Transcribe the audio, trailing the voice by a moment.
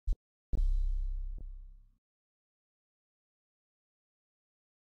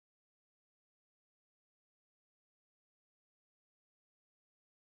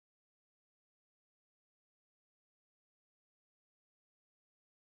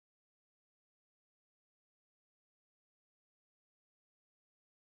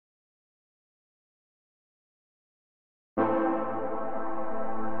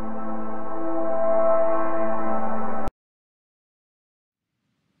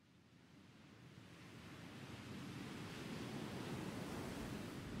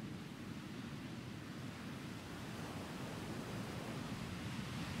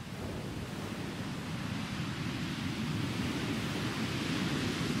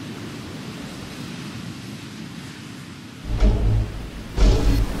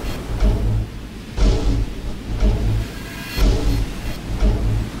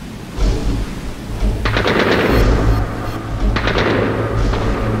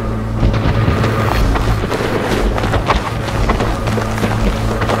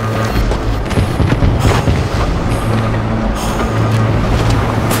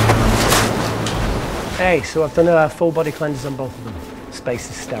Hey, so I've done a full body cleanse on both of them. Space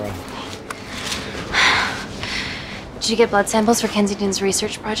is sterile. Did you get blood samples for Kensington's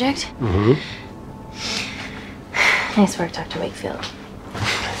research project? Mm-hmm. Nice work, Dr. Wakefield.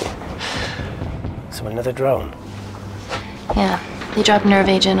 So another drone? Yeah, they dropped nerve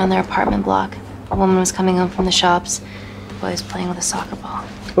agent on their apartment block. A woman was coming home from the shops. The boy was playing with a soccer ball.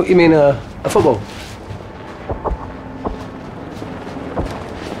 What, you mean a football?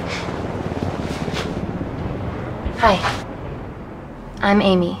 Hi. I'm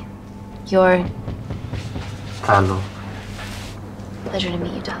Amy. You're... Hello. Pleasure to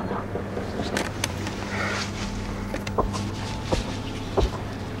meet you, Talo.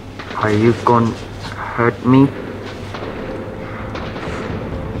 Are you gonna hurt me?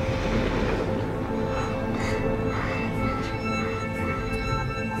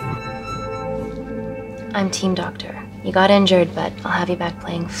 I'm team doctor. You got injured, but I'll have you back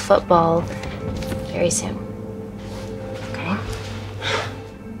playing football very soon. Okay?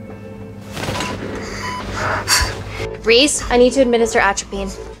 Reese, I need to administer atropine.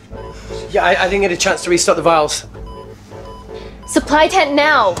 Yeah, I didn't get a chance to restock the vials. Supply tent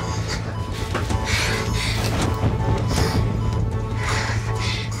now!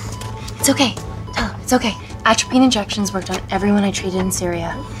 It's okay. Tell him, it's okay. Atropine injections worked on everyone I treated in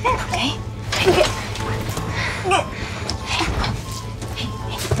Syria. Okay? Hey,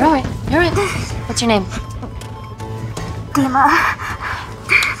 you're all right. You're all right. What's your name? Dima,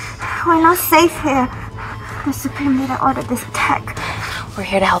 we're not safe here. The Supreme Leader ordered this attack. We're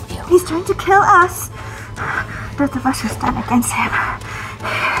here to help you. He's trying to kill us. Both of us will stand against him.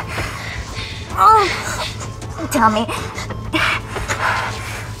 Tell me,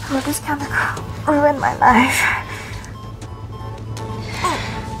 will this chemical ruin my life?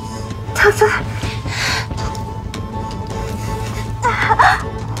 Doctor.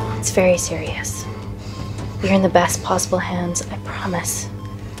 It's very serious. You're in the best possible hands, I promise.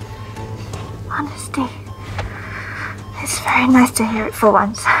 Honesty. It's very nice to hear it for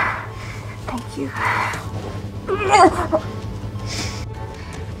once. Thank you.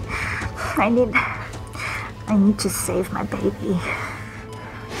 I need to save my baby.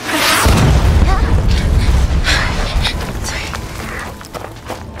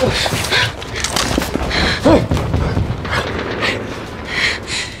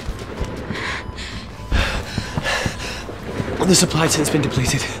 The supply tent's been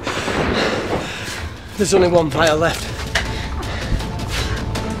depleted. There's only one vial left.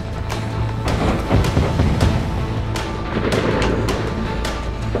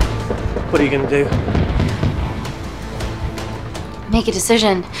 What are you gonna do? Make a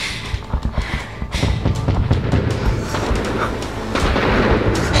decision.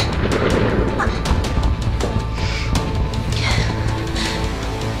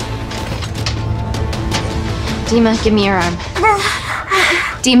 Dima, give me your arm.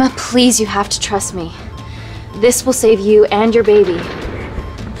 Dima, please, you have to trust me. This will save you and your baby.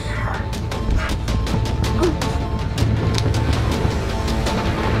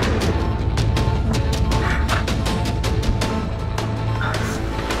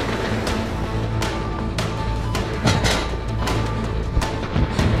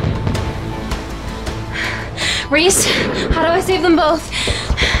 Reese, how do I save them both?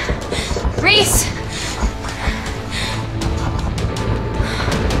 Reese!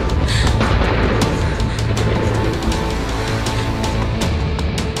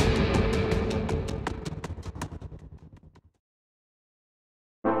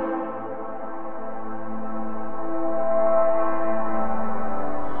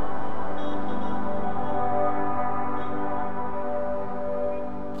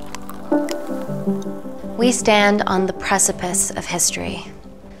 We stand on the precipice of history.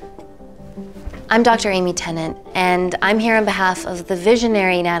 I'm Dr. Amy Tennant, and I'm here on behalf of the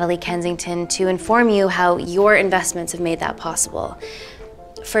visionary Natalie Kensington to inform you how your investments have made that possible.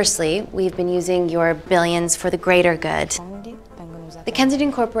 Firstly, we've been using your billions for the greater good. The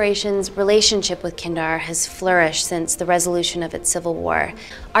Kensington Corporation's relationship with Kindar has flourished since the resolution of its civil war.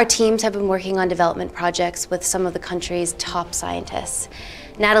 Our teams have been working on development projects with some of the country's top scientists.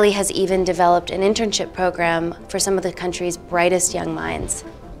 Natalie has even developed an internship program for some of the country's brightest young minds.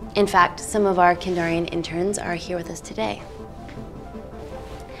 In fact, some of our Kindarian interns are here with us today.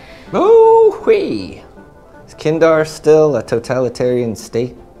 Ooh-wee! Is Kindar still a totalitarian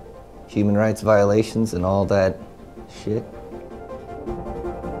state? Human rights violations and all that shit?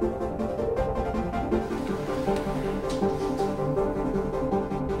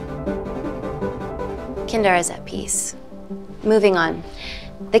 Kindar is at peace. Moving on.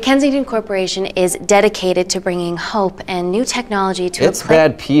 The Kensington Corporation is dedicated to bringing hope and new technology to It's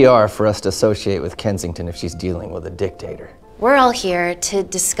bad PR for us to associate with Kensington if she's dealing with a dictator. We're all here to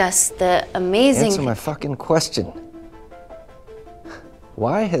discuss the amazing... Answer my fucking question.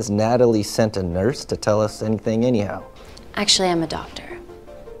 Why has Natalie sent a nurse to tell us anything anyhow? Actually, I'm a doctor.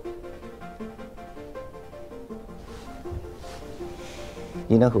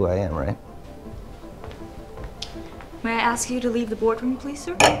 You know who I am, right? May I ask you to leave the boardroom, please,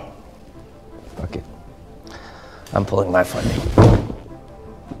 sir? Fuck it. I'm pulling my funding.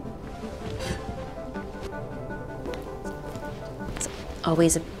 It's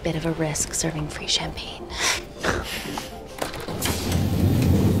always a bit of a risk serving free champagne.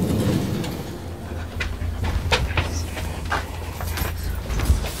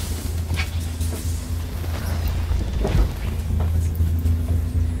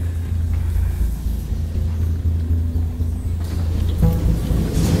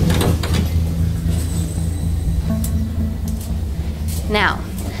 Now,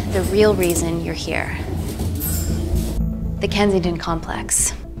 the real reason you're here. The Kensington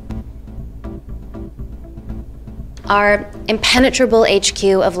Complex. Our impenetrable HQ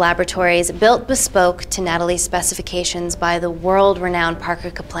of laboratories built bespoke to Natalie's specifications by the world-renowned Parker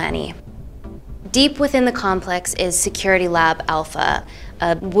Kaplani. Deep within the complex is Security Lab Alpha,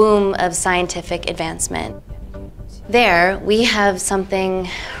 a womb of scientific advancement. There, we have something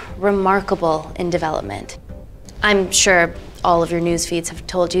remarkable in development. I'm sure all of your news feeds have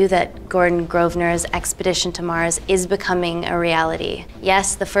told you that Gordon Grosvenor's expedition to Mars is becoming a reality.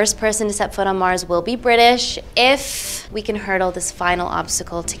 Yes, the first person to set foot on Mars will be British if we can hurdle this final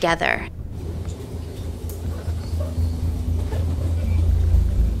obstacle together.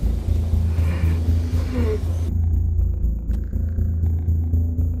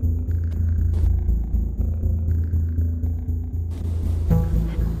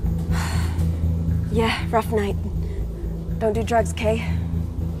 Yeah, rough night. Don't do drugs, Kay?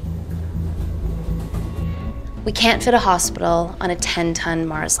 We can't fit a hospital on a 10-ton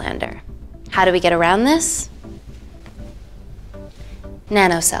Mars lander. How do we get around this?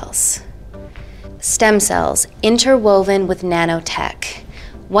 Nanocells. Stem cells interwoven with nanotech.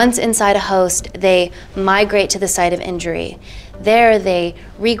 Once inside a host, they migrate to the site of injury. There, they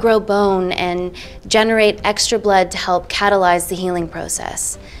regrow bone and generate extra blood to help catalyze the healing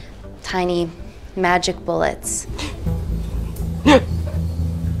process. Tiny magic bullets.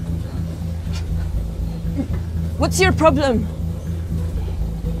 What's your problem?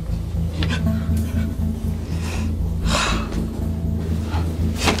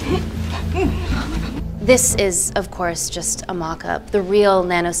 This is, of course, just a mock-up. The real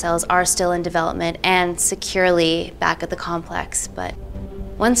nanocells are still in development and securely back at the complex, but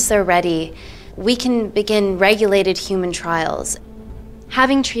once they're ready, we can begin regulated human trials.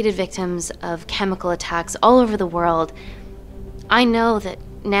 Having treated victims of chemical attacks all over the world, I know that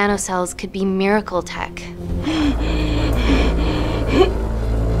nanocells could be miracle tech.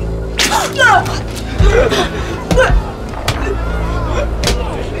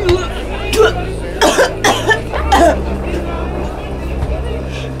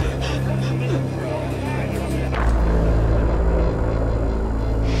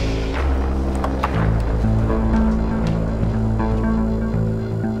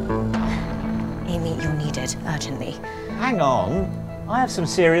 Amy, you're needed urgently. Hang on. I have some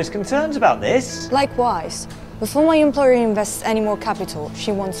serious concerns about this. Likewise. Before my employer invests any more capital,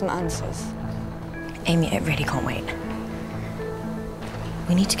 she wants some answers. Amy, it really can't wait.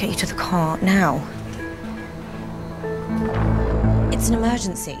 We need to get you to the car now. It's an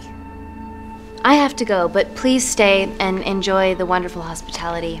emergency. I have to go, but please stay and enjoy the wonderful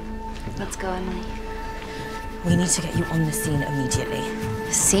hospitality. Let's go, Emily. We need to get you on the scene immediately.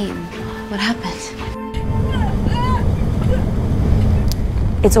 The scene? What happened?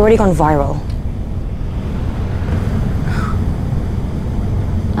 It's already gone viral.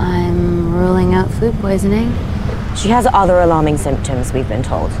 I'm ruling out food poisoning. She has other alarming symptoms, we've been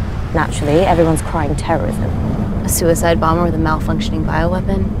told. Naturally, everyone's crying terrorism. A suicide bomber with a malfunctioning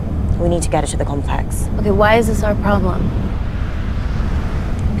bioweapon? We need to get her to the complex. Okay, why is this our problem?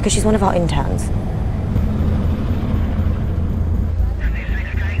 Because she's one of our interns.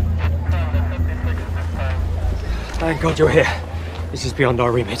 Thank God you're here. This is beyond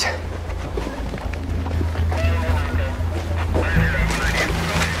our remit.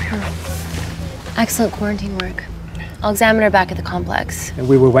 Excellent quarantine work. I'll examine her back at the complex. And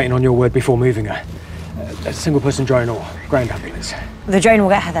we were waiting on your word before moving her. A single-person drone or ground ambulance. The drone will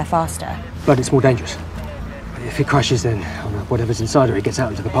get her there faster. But it's more dangerous. If it crashes, then whatever's inside her, it gets out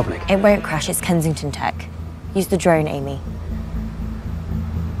into the public. It won't crash, it's Kensington tech. Use the drone, Amy.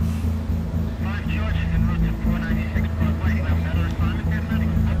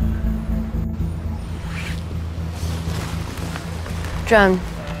 Drone,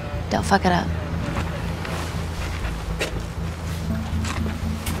 don't fuck it up.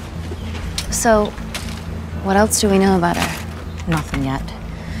 So, what else do we know about her? Nothing yet.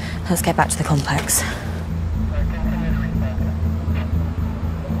 Let's get back to the complex.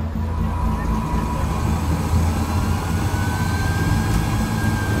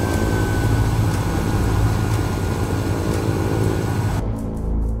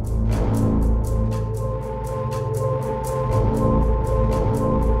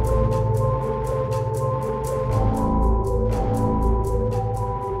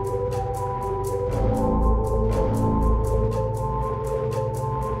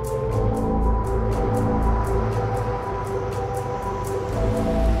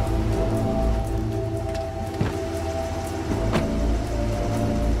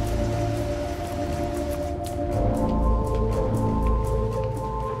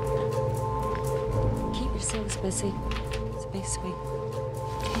 Busy. It's a base week.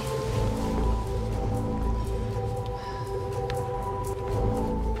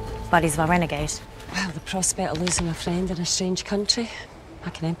 Buddies of our renegade. Well, the prospect of losing a friend in a strange country,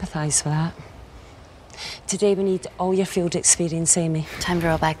 I can empathise with that. Today we need all your field experience, Amy. Time to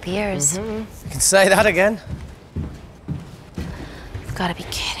roll back the years. You can say that again. You've got to be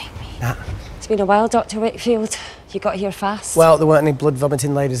kidding me. Nah. It's been a while, Dr. Wakefield. You got here fast. Well, there weren't any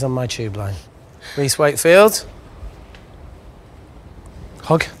blood-vomiting ladies on my tube line. Reese Wakefield.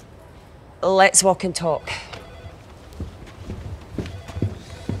 Hug. Let's walk and talk.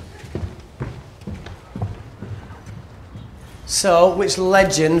 So, which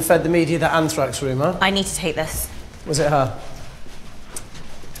legend fed the media that anthrax rumour? I need to take this. Was it her?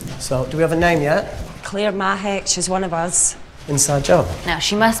 So, do we have a name yet? Claire Mahek, she's one of us. Inside job. Now,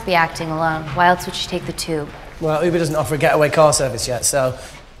 she must be acting alone. Why else would she take the tube? Well, Uber doesn't offer a getaway car service yet, so...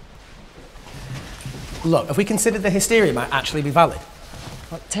 Look, if we consider the hysteria might actually be valid.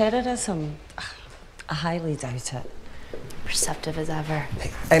 What, terrorism? I highly doubt it. Perceptive as ever.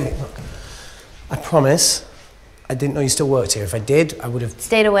 Hey, Amy, look. I promise I didn't know you still worked here. If I did, I would have...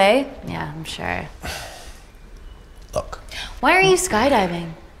 Stayed away? Yeah, I'm sure. Look. Why are you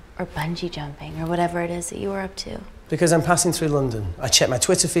skydiving? Or bungee jumping, or whatever it is that you were up to? Because I'm passing through London. I checked my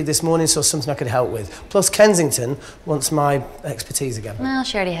Twitter feed this morning, saw something I could help with. Plus, Kensington wants my expertise again. Well,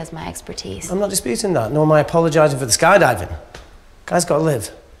 she already has my expertise. I'm not disputing that, nor am I apologising for the skydiving. Guy's got to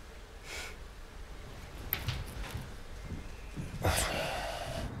live.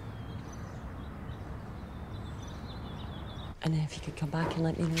 And if you could come back and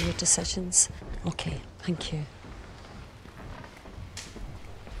let me know your decisions. Okay, thank you.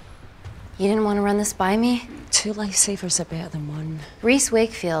 You didn't want to run this by me? 2 lifesavers are better than 1. Reese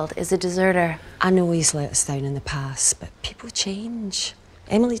Wakefield is a deserter. I know he's let us down in the past, but people change.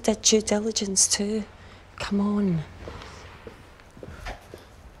 Emily did due diligence too. Come on.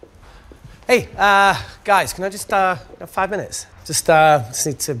 Hey, guys, can I just have 5 minutes? Just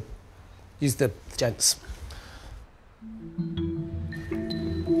need to use the gents.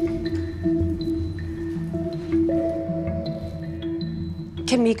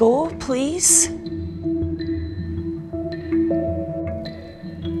 Can we go, please?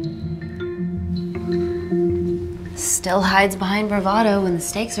 Still hides behind bravado when the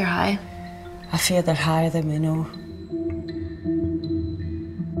stakes are high. I fear they're higher than we know.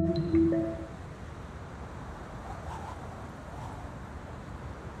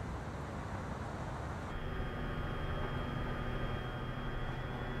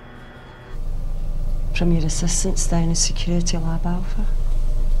 From your assistants down in Security Lab Alpha.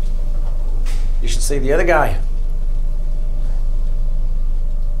 You should see the other guy.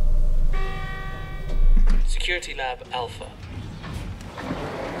 Security Lab Alpha.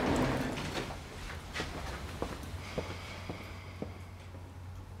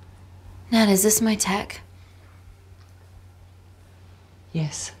 Nat, is this my tech?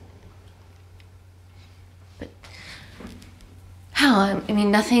 Yes. But how? I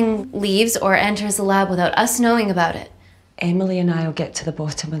mean, nothing leaves or enters the lab without us knowing about it. Emily and I will get to the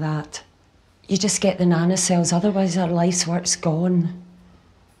bottom of that. You just get the nanocells, otherwise our life's work's gone.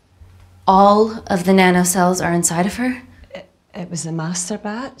 All of the nanocells are inside of her? It was the master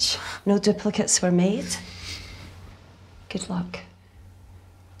batch. No duplicates were made. Good luck.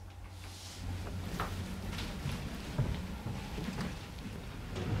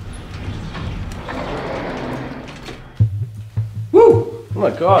 Woo! Oh my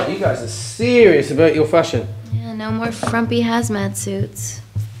God, you guys are serious about your fashion. Yeah, no more frumpy hazmat suits.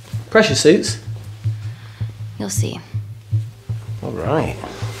 Pressure suits? You'll see. All right.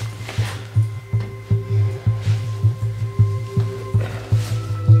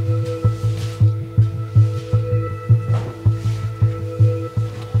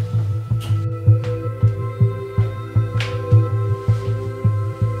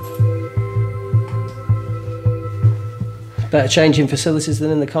 Better changing facilities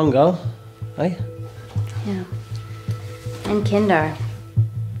than in the Congo, eh? Yeah. And Kindar.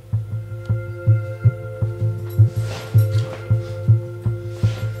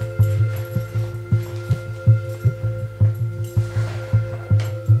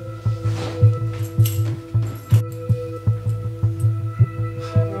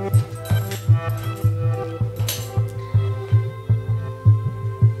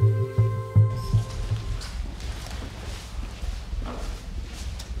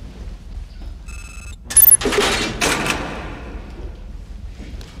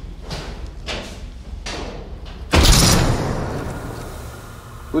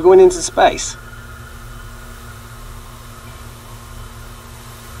 We're going into space.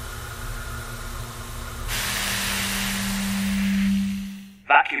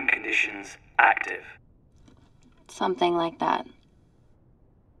 Vacuum conditions active. Something like that.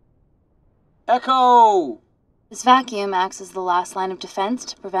 Echo! This vacuum acts as the last line of defense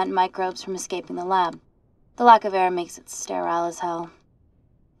to prevent microbes from escaping the lab. The lack of air makes it sterile as hell.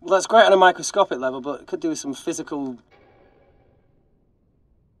 Well, that's great on a microscopic level, but it could do with some physical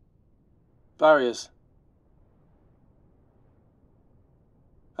barriers.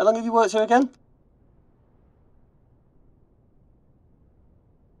 How long have you worked here again?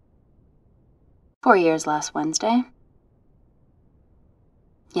 "4 years last Wednesday."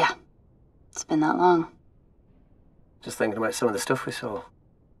 Yeah, it's been that long. Just thinking about some of the stuff we saw.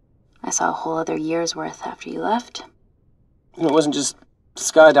 I saw a whole other year's worth after you left. And it wasn't just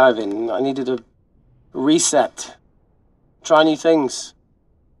skydiving. I needed a reset. Try new things.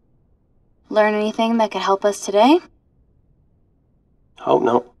 Learn anything that could help us today? Hope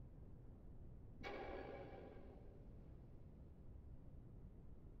not.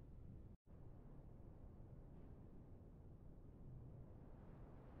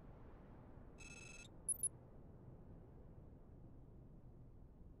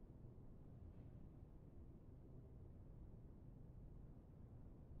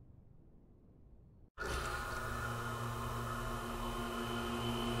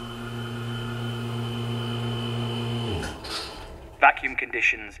 Vacuum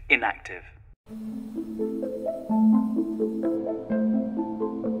conditions inactive.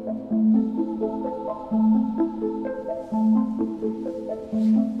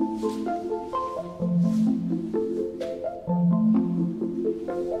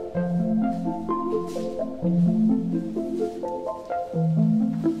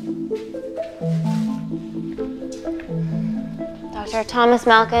 Dr. Thomas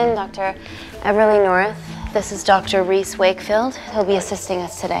Malkin, Dr. Everly North. This is Dr. Reese Wakefield. He'll be assisting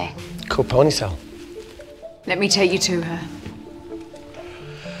us today. Cool ponytail. Let me take you to her.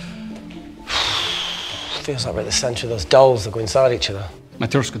 Feels like we're at the centre of those dolls that go inside each other.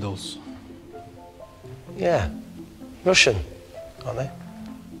 Matryoshka dolls. Yeah. Russian, aren't they?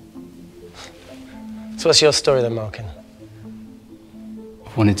 So what's your story then, Malkin?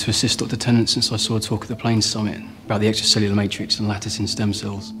 I've wanted to assist Dr. Tennant since I saw a talk at the Plains Summit about the extracellular matrix and lattice in stem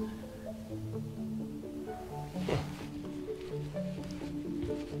cells.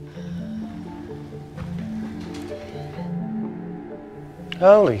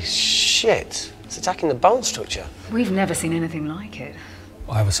 Holy shit. It's attacking the bone structure. We've never seen anything like it.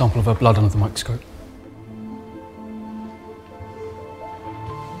 I have a sample of her blood under the microscope.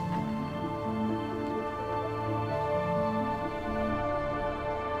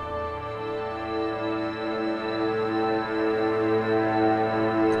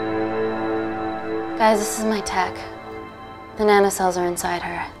 Guys, this is my tech. The nanocells are inside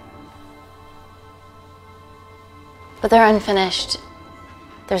her. But they're unfinished.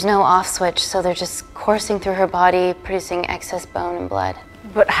 There's no off switch, so they're just coursing through her body, producing excess bone and blood.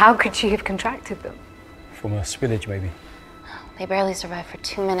 But how could she have contracted them? From a spillage, maybe. They barely survive for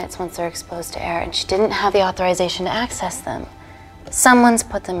 2 minutes once they're exposed to air, and she didn't have the authorization to access them. Someone's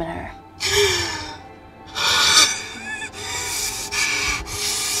put them in her.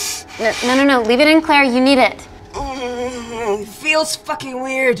 No, leave it in, Claire, you need it. It feels fucking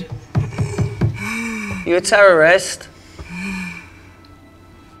weird. You a terrorist?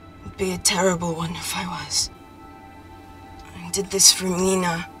 It'd be a terrible one if I was. I did this for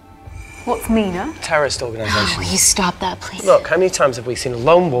Mina. What's Mina? Terrorist organisation. Will you stop that, please? Look, how many times have we seen a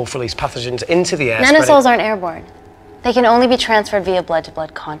lone wolf release pathogens into the air? Nanocells aren't airborne. They can only be transferred via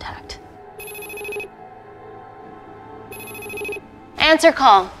blood-to-blood contact. Answer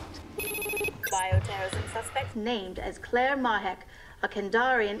call. Bioterrorism suspect named as Claire Mahek, a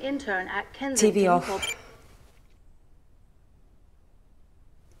Kandarian intern at Kensington. TV off.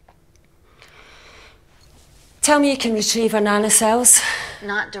 Tell me you can retrieve our nanocells.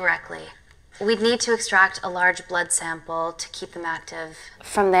 Not directly. We'd need to extract a large blood sample to keep them active.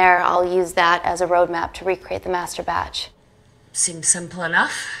 From there, I'll use that as a roadmap to recreate the master batch. Seems simple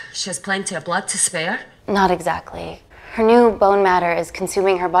enough. She has plenty of blood to spare. Not exactly. Her new bone matter is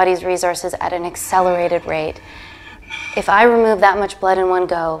consuming her body's resources at an accelerated rate. If I remove that much blood in one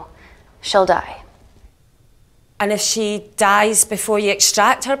go, she'll die. And if she dies before you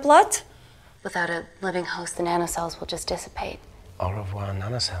extract her blood? Without a living host, the nanocells will just dissipate. Au revoir,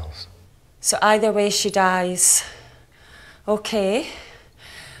 nanocells. So either way she dies. Okay.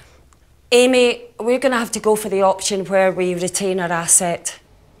 Amy, we're gonna have to go for the option where we retain our asset.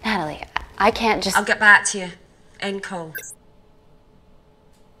 Natalie, I can't just... I'll get back to you. End call.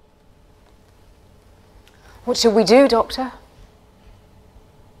 What should we do, Doctor?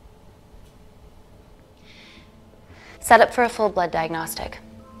 Set up for a full blood diagnostic.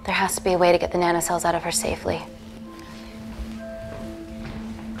 There has to be a way to get the nanocells out of her safely.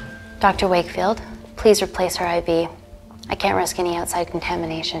 Dr. Wakefield, please replace her IV. I can't risk any outside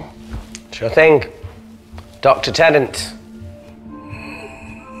contamination. Sure thing. Dr. Tennant.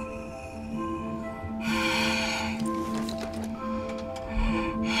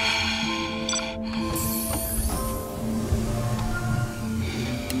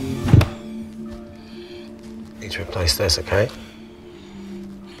 Need to replace this, okay?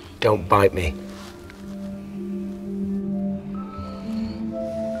 Don't bite me.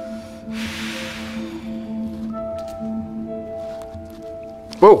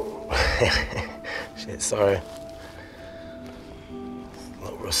 Whoa! Shit, sorry. A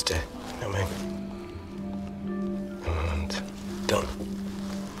little rusty, you know what I mean? And don't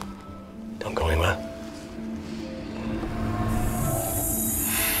go anywhere.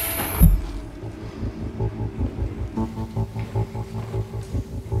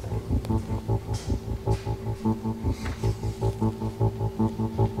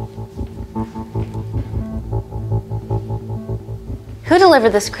 Who delivered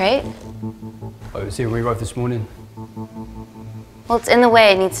this crate? Oh, it was here when we arrived this morning. Well, it's in the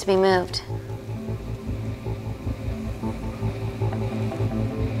way. It needs to be moved.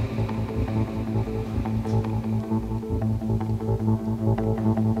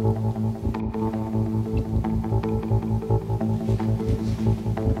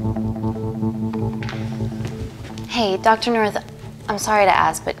 Hey, Dr. North, I'm sorry to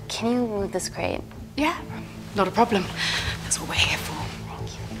ask, but can you move this crate? Yeah, not a problem. That's what we're here for.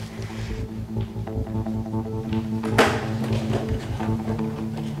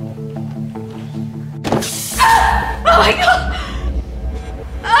 Thank you.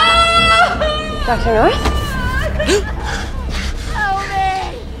 Dr. North?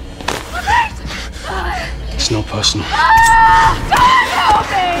 It's not personal.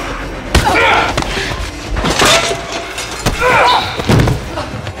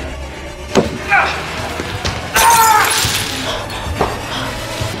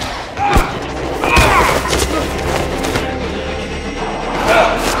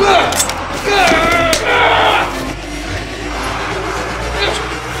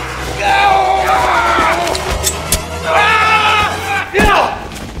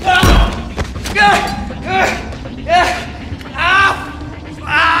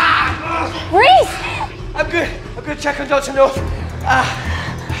 I'm good. Check on Dr. North.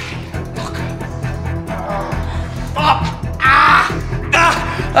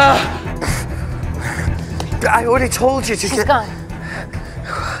 I already told you to She's gone.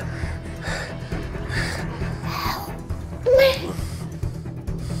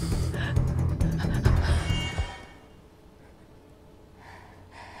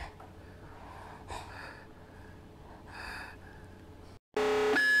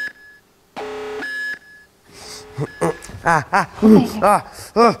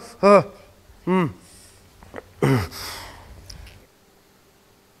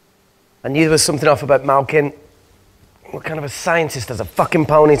 I knew there was something off about Malkin. What kind of a scientist has a fucking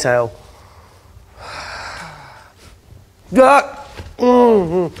ponytail?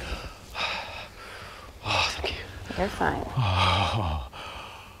 Oh, thank you. You're fine.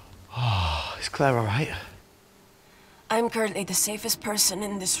 Is Claire all right? I'm currently the safest person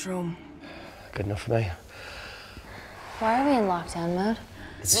in this room. Good enough for me. Why are we in lockdown mode?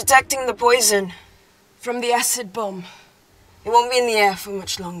 It's detecting the poison from the acid bomb. It won't be in the air for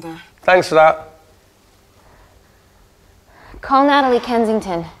much longer. Thanks for that. Call Natalie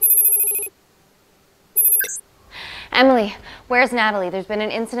Kensington. Emily, where's Natalie? There's been an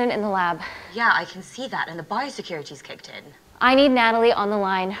incident in the lab. Yeah, I can see that, and the biosecurity's kicked in. I need Natalie on the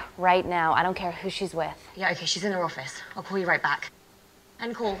line right now. I don't care who she's with. Yeah, okay, she's in her office. I'll call you right back.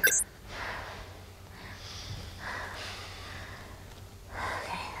 End call.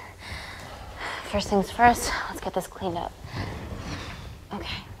 Okay. First things first, let's get this cleaned up.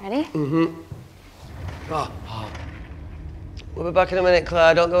 Okay, ready? Mm-hmm. We'll be back in a minute,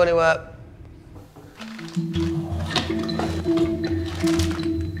 Claire. Don't go anywhere.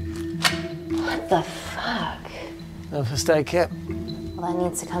 What the fuck? No first aid kit. Well, that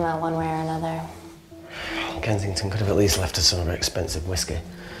needs to come out one way or another. Kensington could have at least left us some of her expensive whiskey.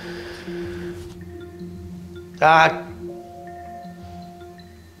 Ah!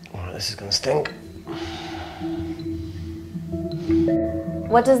 Alright, this is gonna stink.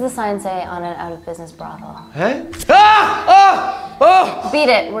 What does the sign say on an out-of-business brothel? Eh? Ah! Ah! Oh! Beat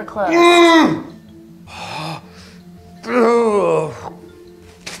it, we're closed.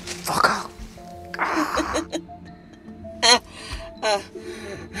 Fuck off.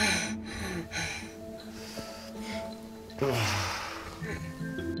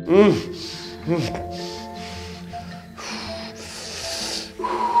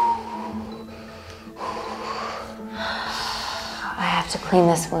 I have to clean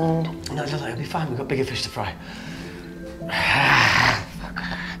this wound. No, it'll be fine. We've got bigger fish to fry.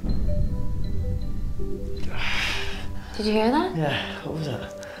 Did you hear that? Yeah, what was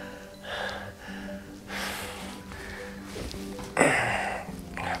that?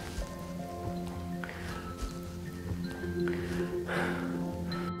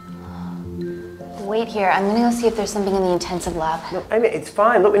 Wait here. I'm gonna go see if there's something in the intensive lab. No, Amy, it's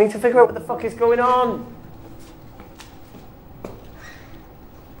fine. Look, we need to figure out what the fuck is going on.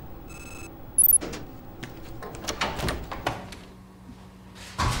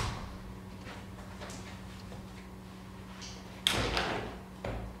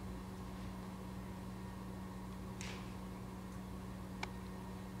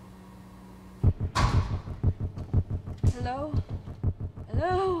 Hello?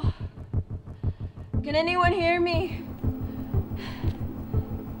 Hello? Can anyone hear me?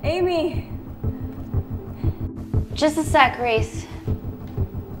 Amy? Just a sec, Grace.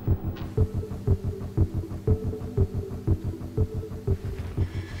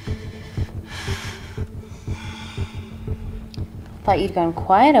 Thought you'd gone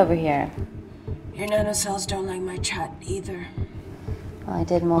quiet over here. Your nanocells don't like my chat either. Well, I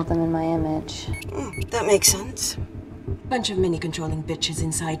did mold them in my image. That makes sense. Bunch of mini-controlling bitches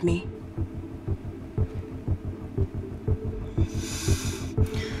inside me.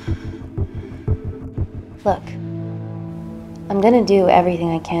 Look, I'm gonna do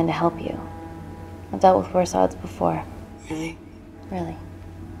everything I can to help you. I've dealt with worse odds before. Really? Really.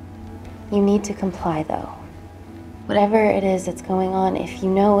 You need to comply, though. Whatever it is that's going on, if you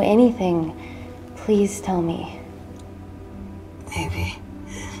know anything, please tell me. Maybe.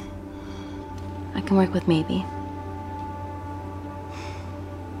 I can work with maybe.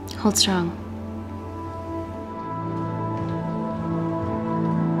 Hold strong.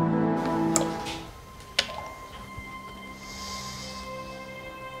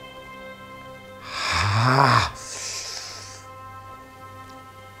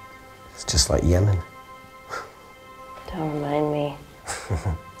 It's just like Yemen. Don't remind me.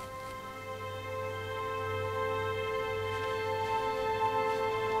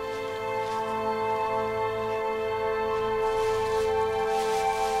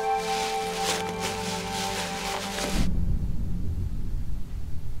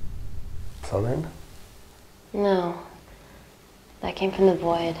 Phone in? No. That came from the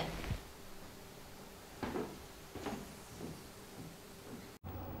void.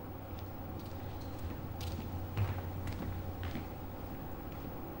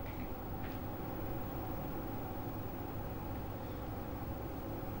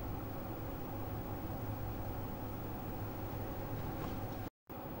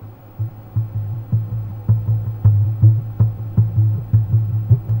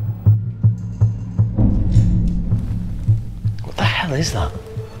 hell is that?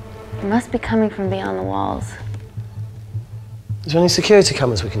 It must be coming from beyond the walls. Is there any security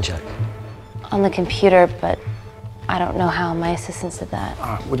cameras we can check? On the computer, but I don't know how. My assistants did that. All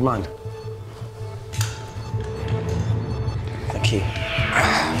right, would you mind? Thank you.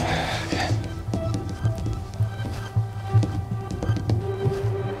 Okay.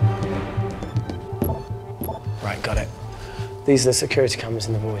 Right, got it. These are the security cameras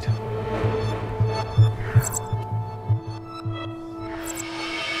in the void.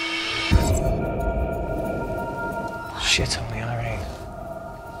 Shit on the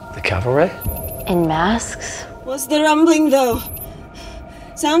IRA. The cavalry? In masks? What's the rumbling, though?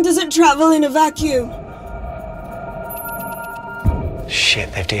 Sound doesn't travel in a vacuum.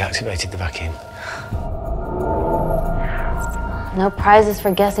 Shit, they've deactivated the vacuum. No prizes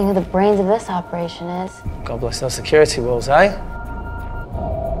for guessing who the brains of this operation is. God bless those security walls, eh?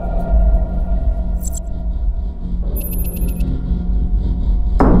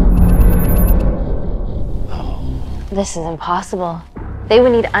 This is impossible. They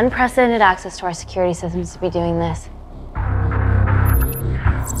would need unprecedented access to our security systems to be doing this.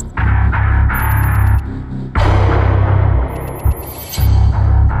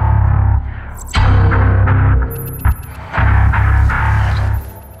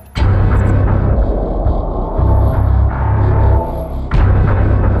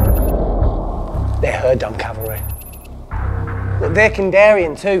 They're her damn cavalry. Look, they're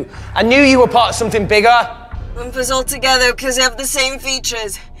Kandarian too. I knew you were part of something bigger. Lump us all together because they have the same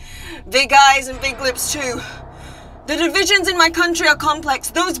features. Big eyes and big lips too. The divisions in my country are complex.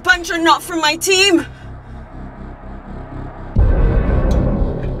 Those bunch are not from my team.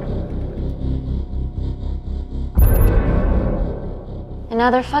 And now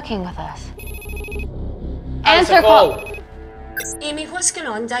they're fucking with us. Answer call. Amy, what's going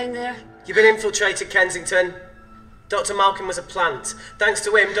on down there? You've been infiltrated, Kensington. Dr. Malkin was a plant. Thanks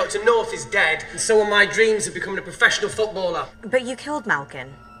to him, Dr. North is dead, and so are my dreams of becoming a professional footballer. But you killed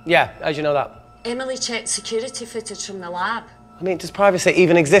Malkin. Yeah, how'd you know that? Emily checked security footage from the lab. I mean, does privacy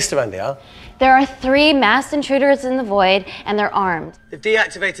even exist around here? There are 3 masked intruders in the void, and they're armed. They've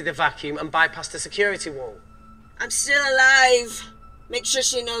deactivated the vacuum and bypassed the security wall. I'm still alive. Make sure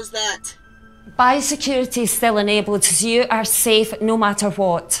she knows that. Biosecurity is still enabled, so you are safe no matter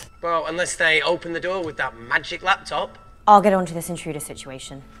what. Well, unless they open the door with that magic laptop. I'll get onto this intruder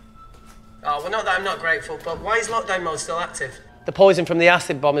situation. Oh, well, not that I'm not grateful, but why is lockdown mode still active? The poison from the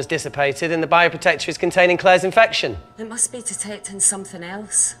acid bomb has dissipated and the bioprotector is containing Claire's infection. It must be detecting something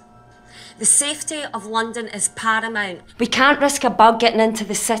else. The safety of London is paramount. We can't risk a bug getting into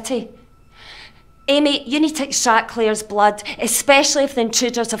the city. Amy, you need to extract Claire's blood, especially if the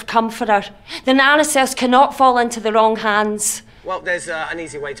intruders have come for her. The nanocells cannot fall into the wrong hands. Well, there's an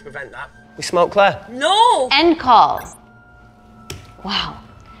easy way to prevent that. We smoke Claire. No! End call. Wow.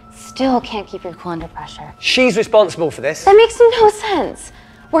 Still can't keep your cool under pressure. She's responsible for this. That makes no sense.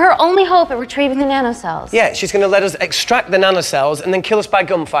 We're her only hope at retrieving the nanocells. Yeah, she's going to let us extract the nanocells and then kill us by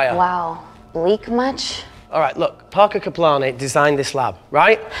gunfire. Wow. Bleak much? All right, look, Parker Kaplani designed this lab,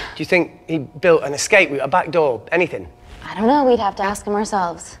 right? Do you think he built an escape route, a back door, anything? I don't know. We'd have to ask him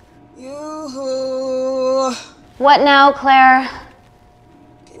ourselves. Yoo-hoo. What now, Claire?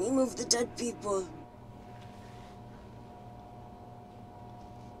 Can you move the dead people?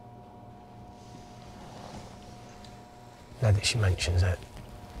 Now that she mentions it.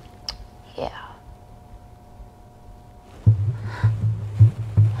 Yeah.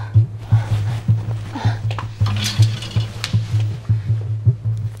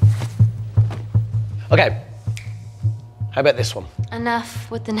 Okay. How about this one? Enough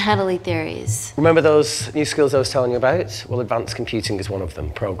with the Natalie theories. Remember those new skills I was telling you about? Well, advanced computing is one of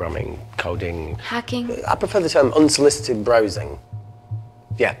them. Programming, coding. Hacking? I prefer the term unsolicited browsing.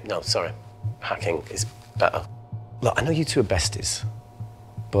 Yeah, no, sorry. Hacking is better. Look, I know you two are besties,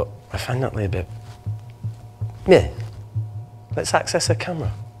 but I find Natalie a bit... meh. Let's access her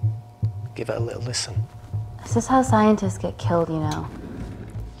camera. Give it a little listen. This is how scientists get killed, you know.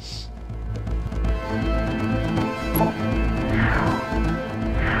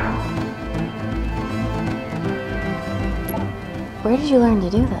 Where did you learn to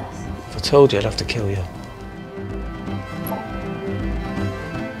do this? If I told you, I'd have to kill you.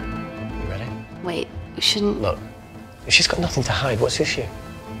 You ready? Wait, you shouldn't... Look, if she's got nothing to hide, what's the issue?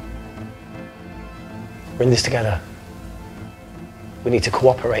 We're in this together. We need to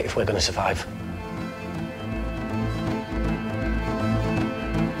cooperate if we're going to survive.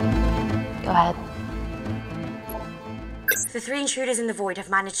 Go ahead. The 3 intruders in the void have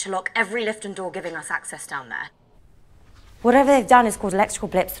managed to lock every lift and door giving us access down there. Whatever they've done is caused electrical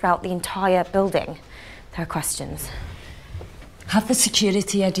blips throughout the entire building. There are questions. Have the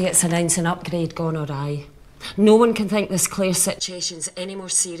security idiots announce an upgrade gone awry? No one can think this Claire situation's any more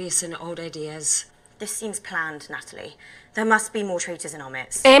serious than it already is. This seems planned, Natalie. There must be more traitors in our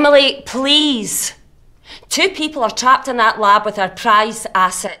midst. Emily, please! 2 people are trapped in that lab with our prized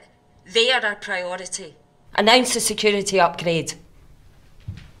asset. They are our priority. Announce the security upgrade.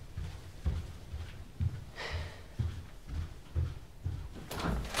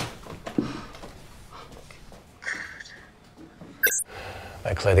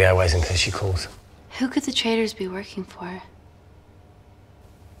 Better clear the airways in case she calls. Who could the traitors be working for?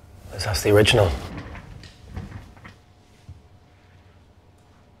 Let's ask the original.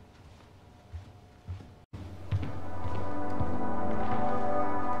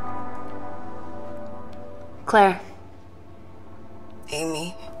 Claire,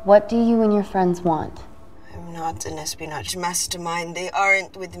 Amy, what do you and your friends want? I'm not an espionage mastermind. They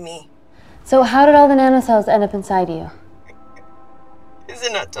aren't with me. So how did all the nanocells end up inside you?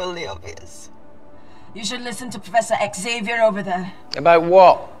 Isn't that totally obvious? You should listen to Professor Xavier over there. About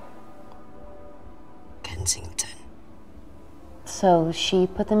what? Kensington. So she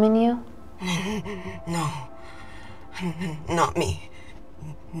put them in you? No. Not me.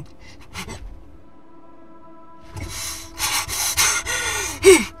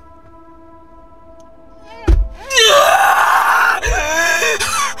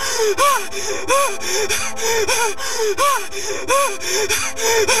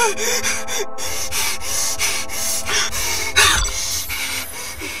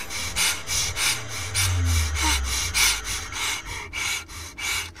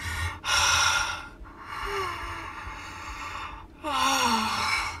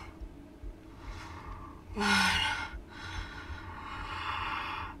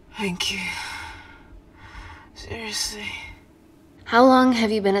 Thank you. Seriously. How long have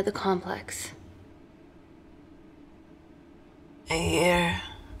you been at the complex? A year.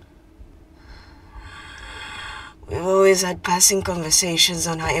 We've always had passing conversations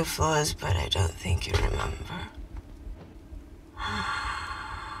on higher floors, but I don't think you remember.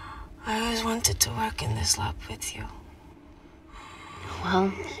 I always wanted to work in this lab with you. Well,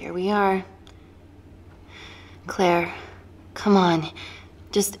 here we are. Claire, come on.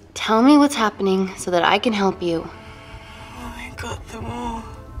 Just tell me what's happening so that I can help you. I got them all.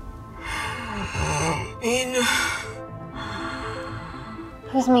 Mina.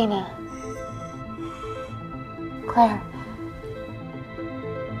 Who's Mina? Claire.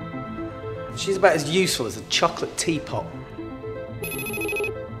 She's about as useful as a chocolate teapot.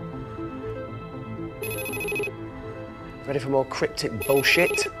 Ready for more cryptic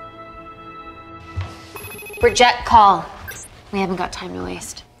bullshit? Reject call. We haven't got time to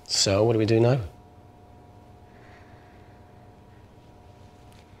waste. So, what do we do now?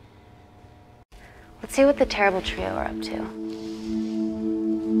 Let's see what the terrible trio are up to.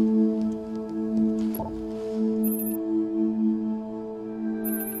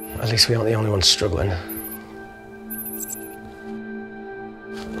 At least we aren't the only ones struggling.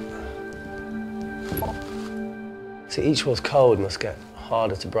 See, each wall's code must get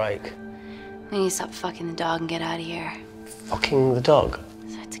harder to break. We need to stop fucking the dog and get out of here. Fucking the dog?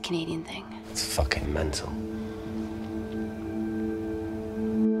 So it's a Canadian thing. It's fucking mental.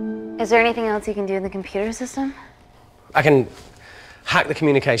 Is there anything else you can do in the computer system? I can hack the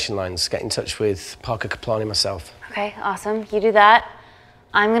communication lines, get in touch with Parker Kaplani myself. Okay, awesome. You do that.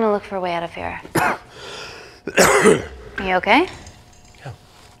 I'm gonna look for a way out of here. Are you okay? Yeah.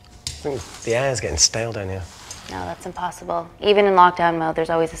 I think the air's getting stale down here. No, that's impossible. Even in lockdown mode, there's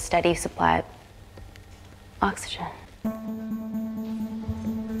always a steady supply of oxygen.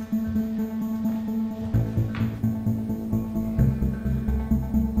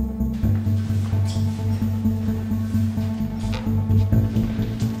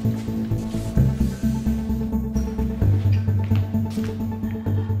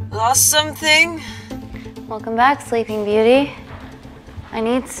 Lost something? Welcome back, Sleeping Beauty. I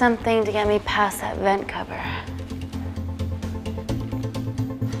need something to get me past that vent cover.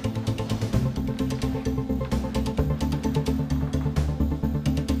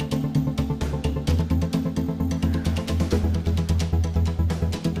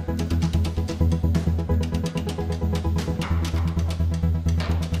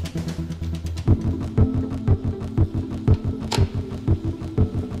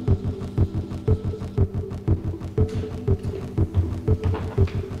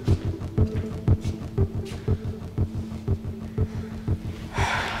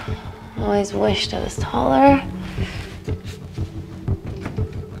 Always wished I was taller.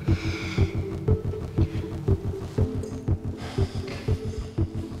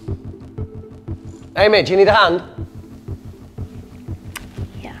 Amy, do you need a hand?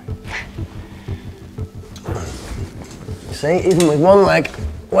 See, even with one leg,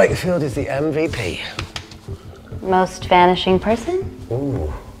 Wakefield is the MVP. Most vanishing person?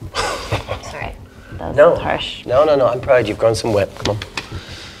 Ooh. Sorry, that was harsh. No, I'm proud you've grown some whip. Come on.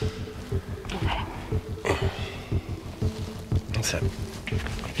 Okay. That's it.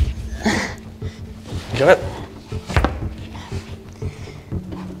 Got it?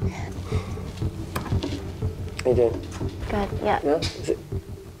 How you doing? Good, yeah. Yeah? Is it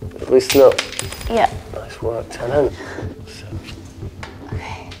loosen up? Yeah. Nice work, Tenant.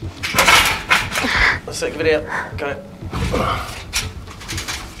 Okay. Let's take a video. Got it.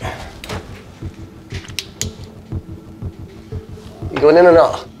 You going in or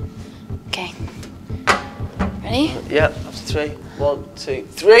not? Okay. Ready? Yeah, after 3. 1, 2,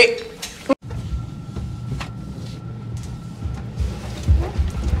 3.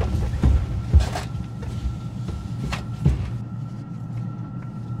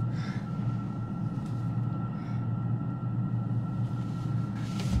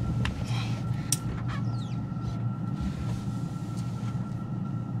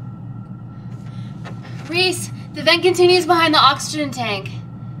 Reese, the vent continues behind the oxygen tank.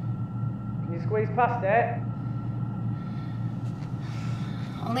 Can you squeeze past it?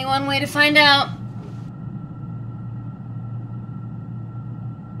 Only one way to find out.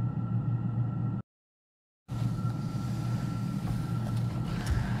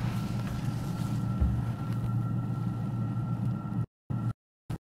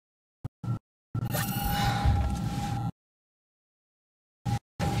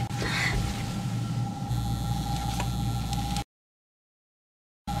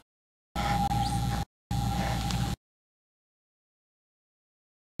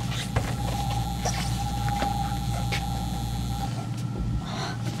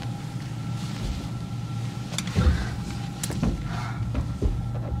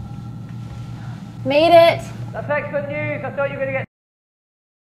 Made it! That's excellent news. I thought you were going to get...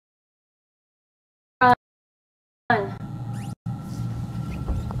 Run.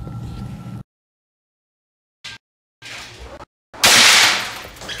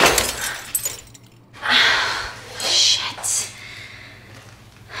 Shit.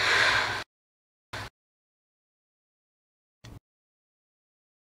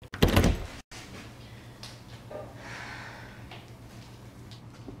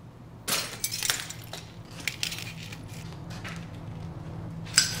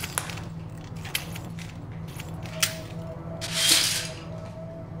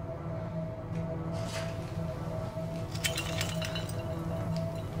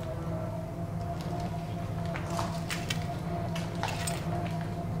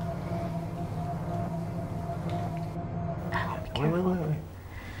 Wait.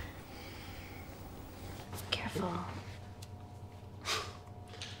 Careful.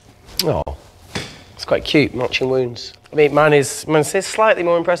 Oh, it's quite cute, matching wounds. I mean, mine is slightly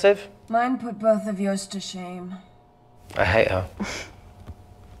more impressive. Mine put both of yours to shame. I hate her.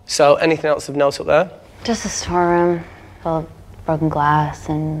 So, anything else of note up there? Just a storeroom full of broken glass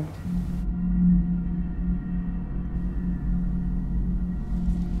and...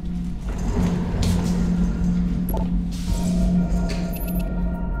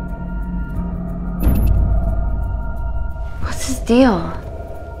 What's his deal?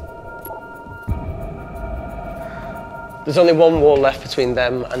 There's only one wall left between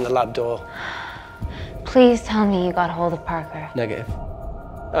them and the lab door. Please tell me you got hold of Parker. Negative.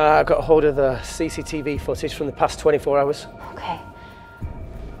 I got hold of the CCTV footage from the past 24 hours. Okay.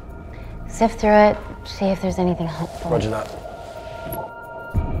 Sift through it, see if there's anything helpful. Roger that.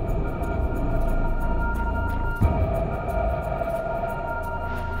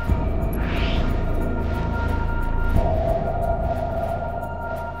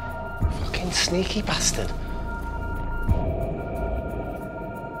 Fucking sneaky bastard.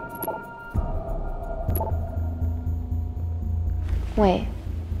 Wait.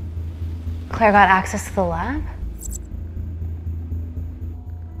 Claire got access to the lab?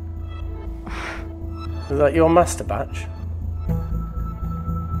 Is that your master batch?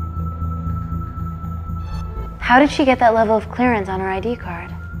 How did she get that level of clearance on her ID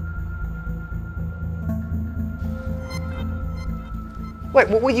card? Wait,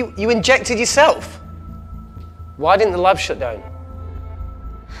 what were you injected yourself? Why didn't the lab shut down?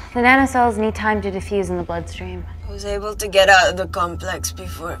 The nanocells need time to diffuse in the bloodstream. I was able to get out of the complex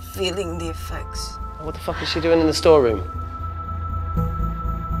before feeling the effects. What the fuck is she doing in the storeroom?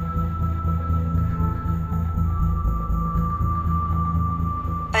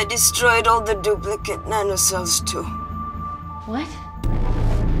 I destroyed all the duplicate nanocells too. What?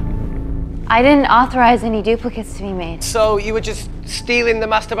 I didn't authorize any duplicates to be made. So you were just stealing the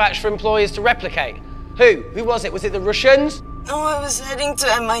master batch for employers to replicate? Who? Who was it? Was it the Russians? No, I was heading to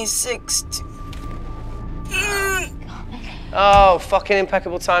MI6. Oh, fucking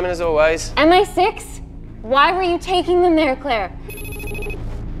impeccable timing as always. MI6? Why were you taking them there, Claire?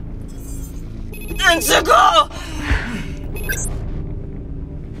 And to go!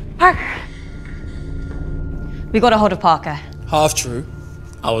 Parker. We got a hold of Parker. Half true.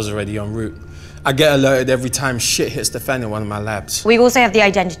 I was already en route. I get alerted every time shit hits the fan in one of my labs. We also have the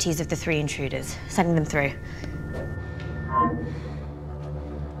identities of the 3 intruders. Sending them through.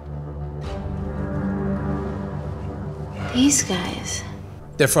 These guys.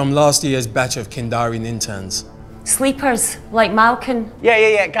 They're from last year's batch of Kindarian interns. Sleepers, like Malkin.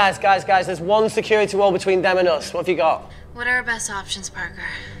 Yeah. Guys. There's one security wall between them and us. What have you got? What are our best options, Parker?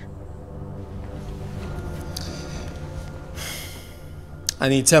 I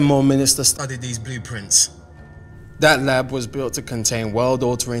need 10 more minutes to study these blueprints. That lab was built to contain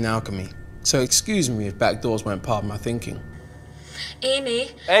world-altering alchemy. So excuse me if backdoors weren't part of my thinking. Amy.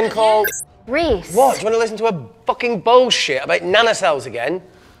 End call. Reese. What? Do you want to listen to a fucking bullshit about nanocells again?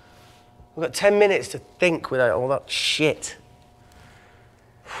 We've got 10 minutes to think without all that shit.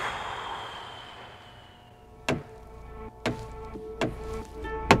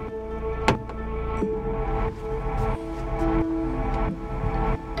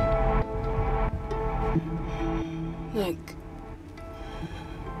 Look,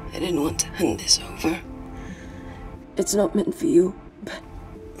 I didn't want to hand this over. It's not meant for you, but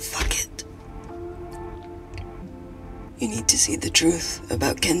fuck it. You need to see the truth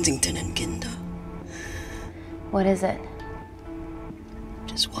about Kensington and Kinder. What is it?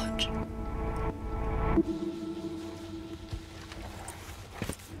 Just watch.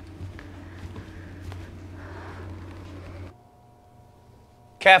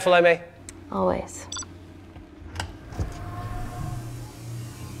 Careful, Amy. Always.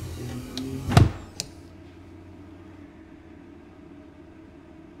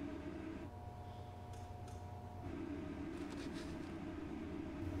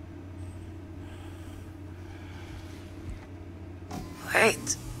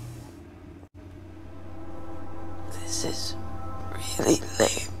 Wait. This is really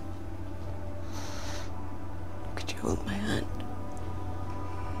lame. Could you hold my hand?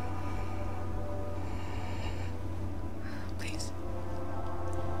 Please.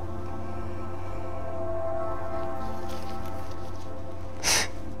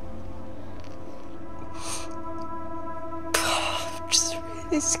 I'm just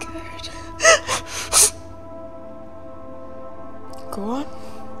really scared. Go on.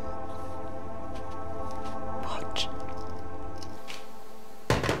 Watch.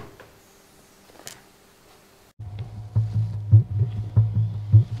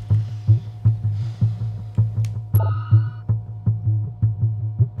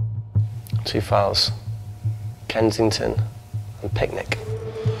 Two files. Kensington and Picnic.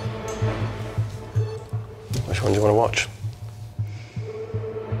 Which one do you want to watch?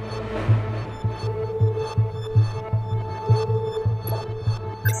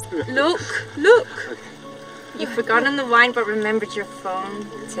 Look! You've forgotten the wine but remembered your phone.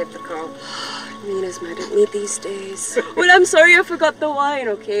 Typical. Mina's mad at me these days. Well, I'm sorry I forgot the wine,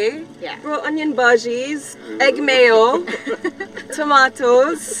 okay? Yeah. Raw onion bhajis, egg mayo,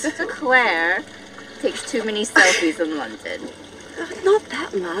 tomatoes. Claire takes too many selfies in London. Not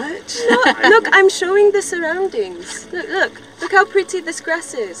that much. Look, I'm showing the surroundings. Look how pretty this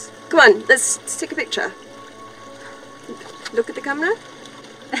grass is. Come on, let's take a picture. Look at the camera.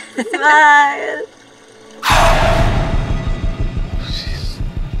 Smile.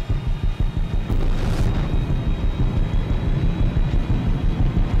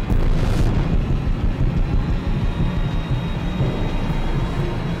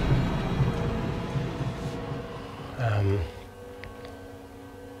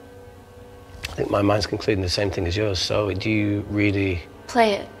 I think my mind's concluding the same thing as yours, so do you really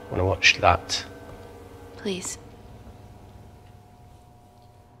Play it, want to watch that? please.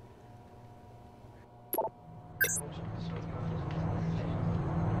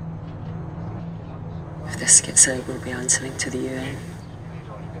 If this gets out, we'll be answering to the UN.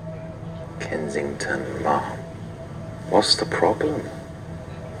 Kensington, Mom. What's the problem?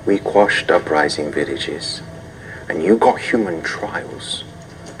 We quashed uprising villages, and you got human trials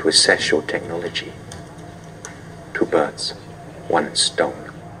to assess your technology. 2 birds, 1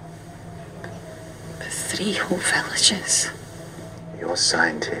 stone. But 3 whole villages. Your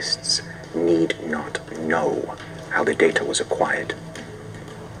scientists need not know how the data was acquired.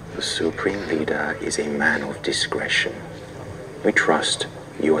 The Supreme Leader is a man of discretion. We trust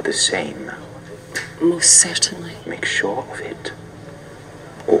you are the same. Most certainly. Make sure of it,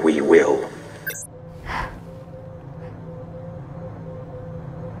 or we will.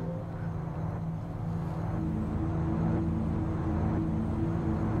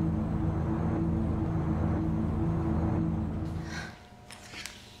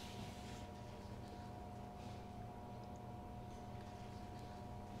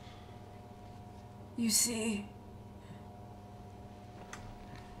 You see,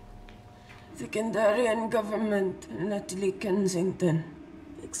 the Kandarian government and Natalie Kensington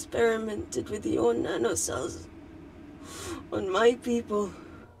experimented with your nanocells on my people,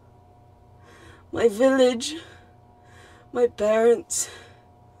 my village, my parents,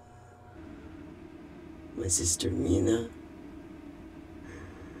 my sister Mina.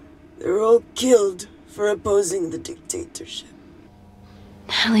 They were all killed for opposing the dictatorship.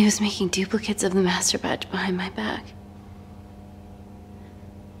 Natalie was making duplicates of the master badge behind my back.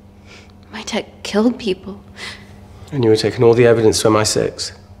 My tech killed people. And you were taking all the evidence from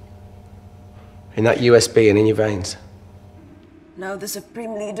MI6? In that USB and in your veins? Now the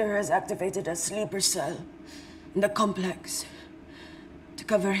Supreme Leader has activated a sleeper cell in the complex to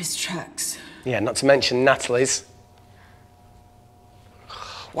cover his tracks. Yeah, not to mention Natalie's.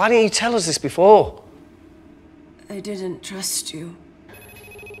 Why didn't you tell us this before? I didn't trust you.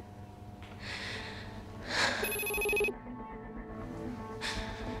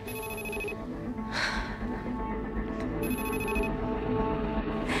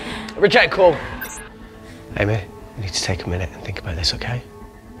 Reject call. Amy, you need to take a minute and think about this, okay?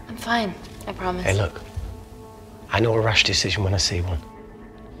 I'm fine, I promise. Hey, look. I know a rash decision when I see one.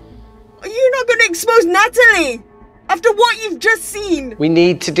 You're not gonna expose Natalie! After what you've just seen! We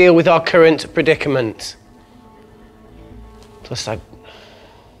need to deal with our current predicament. Plus, I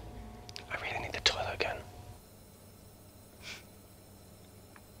really need the toilet again.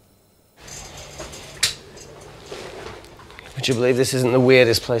 Would you believe this isn't the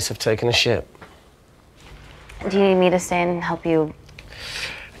weirdest place I've taken a shit? Do you need me to stay and help you?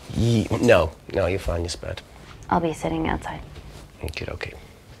 No, you're fine, you're spared. I'll be sitting outside. Okay.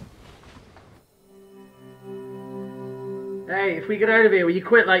 Hey, if we get out of here, will you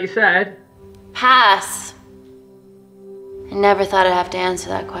quit like you said? Pass. I never thought I'd have to answer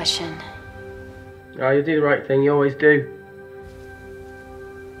that question. Oh, you do the right thing, you always do.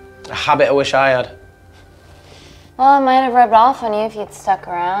 A habit I wish I had. Well, it might have rubbed off on you if you'd stuck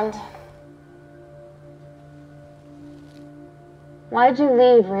around. Why'd you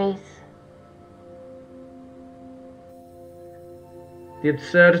leave, Reese? The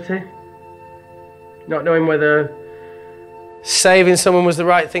absurdity. Not knowing whether saving someone was the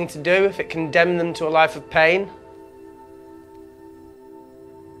right thing to do if it condemned them to a life of pain.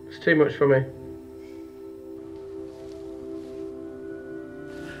 It's too much for me.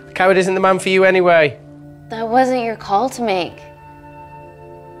 A coward isn't the man for you anyway. That wasn't your call to make.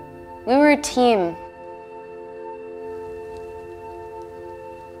 We were a team.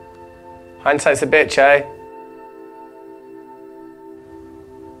 Hindsight's a bitch, eh?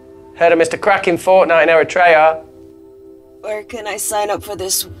 Heard of Mr. Cracking Fortnite in Eritrea? Where can I sign up for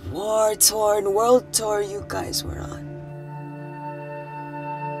this war-torn world tour you guys were on?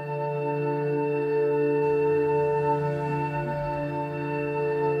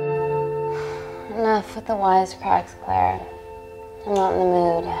 Enough with the wisecracks, Claire. I'm not in the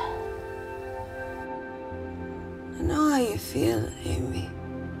mood. I know how you feel, Amy.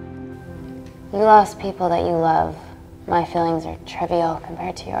 You lost people that you love. My feelings are trivial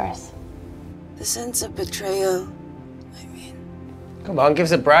compared to yours. The sense of betrayal. Come on, give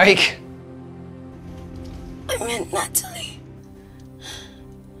us a break. I meant Natalie.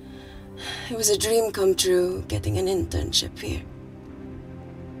 It was a dream come true, getting an internship here.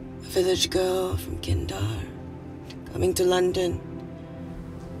 A village girl from Kindar, coming to London,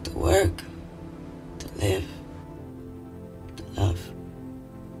 to work, to live, to love.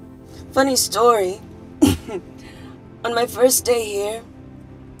 Funny story. On my first day here,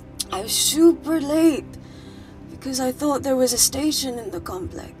 I was super late because I thought there was a station in the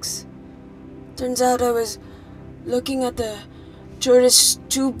complex. Turns out I was looking at the tourist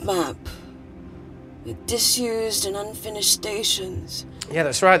tube map with disused and unfinished stations. Yeah,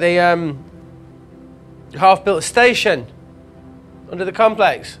 that's right. They half-built a station under the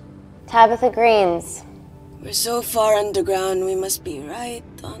complex. Tabitha Greens. We're so far underground, we must be right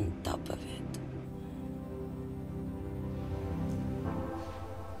on top of it.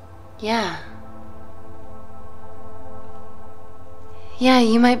 Yeah. Yeah,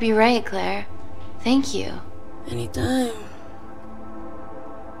 you might be right, Claire. Thank you. Anytime.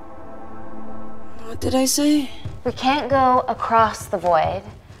 What did I say? We can't go across the void.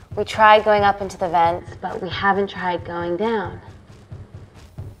 We tried going up into the vents, but we haven't tried going down.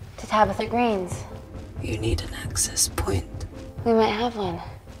 To Tabitha Greens. You need an access point. We might have one.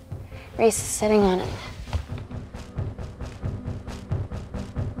 Reese is sitting on it.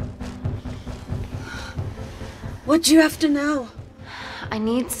 What do you have to know? I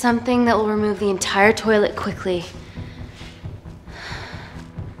need something that will remove the entire toilet quickly.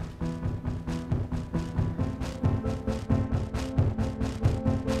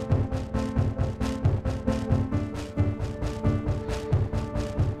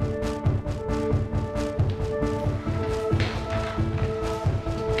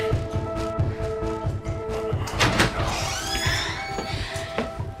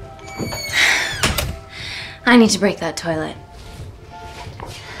 I need to break that toilet.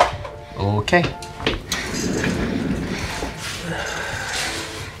 Okay.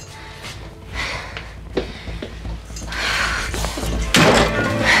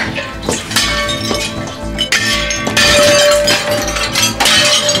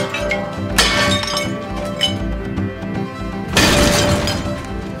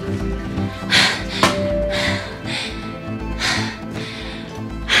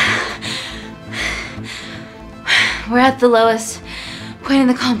 We're at the lowest point in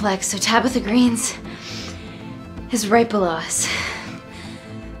the complex, so Tabitha Green's is right below us.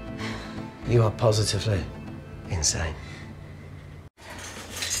 You are positively insane.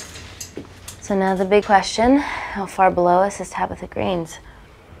 So now the big question, how far below us is Tabitha Green's?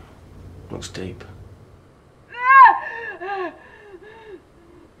 Looks deep. I'll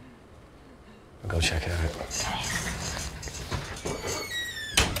go check it out. Okay.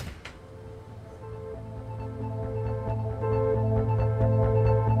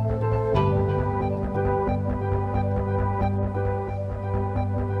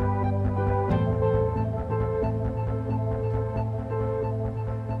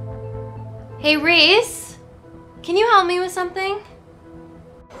 Hey, Reese, can you help me with something?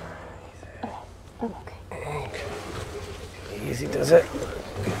 Okay. Easy does it.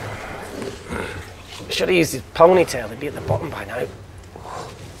 Should have used his ponytail, he'd be at the bottom by now.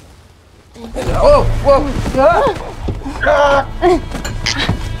 Oh, whoa!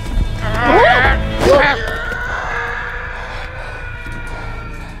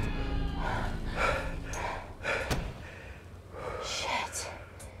 Shit.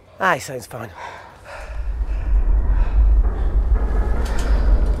 Aye, sounds fine.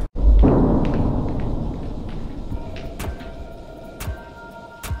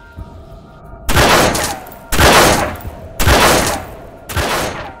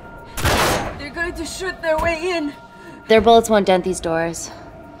 To shoot their way in. Their bullets won't dent these doors.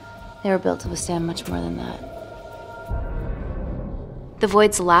 They were built to withstand much more than that. The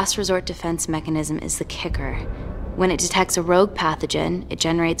Void's last resort defense mechanism is the kicker. When it detects a rogue pathogen, it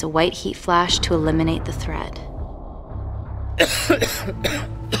generates a white heat flash to eliminate the threat.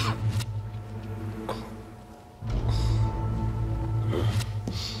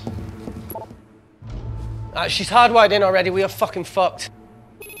 She's hardwired in already, we are fucking fucked.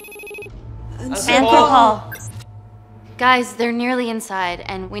 Alcohol. Guys, they're nearly inside,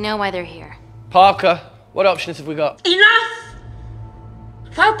 and we know why they're here. Parker, what options have we got? Enough!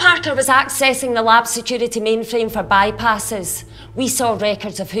 While Parker was accessing the lab security mainframe for bypasses, we saw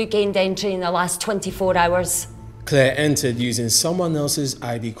records of who gained entry in the last 24 hours. Claire entered using someone else's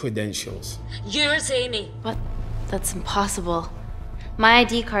ID credentials. Yours, Amy. What? That's impossible. My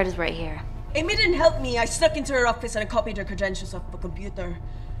ID card is right here. Amy didn't help me. I snuck into her office and I copied her credentials off the computer.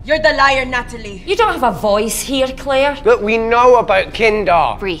 You're the liar, Natalie. You don't have a voice here, Claire. Look, we know about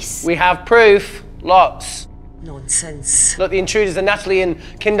Kindar. Reese. We have proof. Lots. Nonsense. Look, the intruders are Natalie and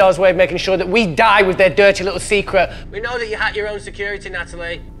Kindar's way of making sure that we die with their dirty little secret. We know that you hack your own security,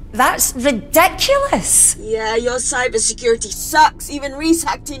 Natalie. That's ridiculous. Yeah, your cybersecurity sucks. Even Reese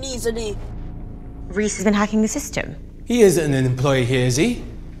hacked in easily. Reese has been hacking the system. He isn't an employee here, is he?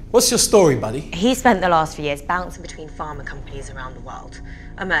 What's your story, buddy? He spent the last few years bouncing between pharma companies around the world.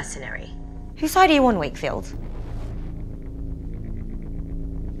 A mercenary. Whose side are you on, Wakefield?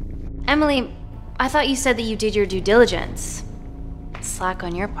 Emily, I thought you said that you did your due diligence. Slack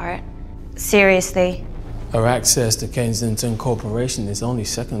on your part. Seriously? Our access to Kensington Corporation is only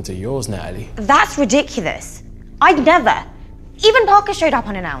second to yours, Natalie. That's ridiculous. I'd never. Even Parker showed up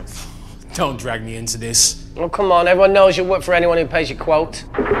unannounced. Don't drag me into this. Oh, come on, everyone knows you work for anyone who pays your quote.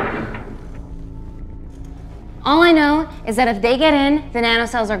 All I know is that if they get in, the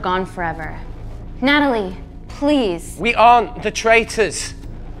nanocells are gone forever. Natalie, please. We aren't the traitors.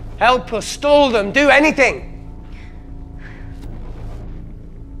 Help us, stall them, do anything.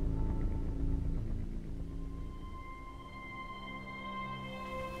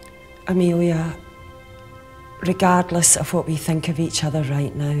 Amelia, regardless of what we think of each other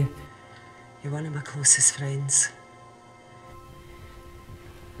right now, you're one of my closest friends.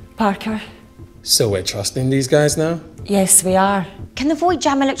 Parker? So we're trusting these guys now? Yes, we are. Can the Void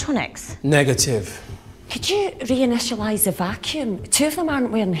jam electronics? Negative. Could you reinitialize the vacuum? Two of them aren't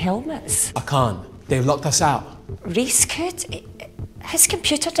wearing helmets. I can't. They've locked us out. Reese could. His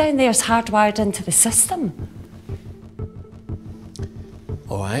computer down there is hardwired into the system.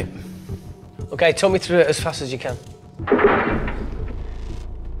 All right. Okay, talk me through it as fast as you can.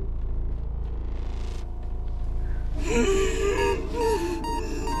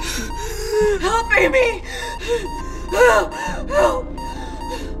 Help, Amy! Help! Help!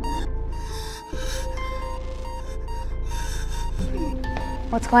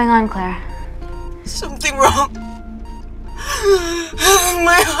 What's going on, Claire? Something wrong.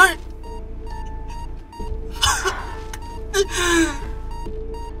 My heart.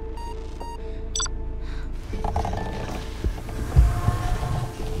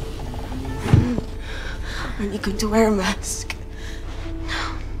 Are you going to wear a mask?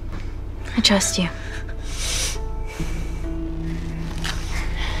 No. I trust you.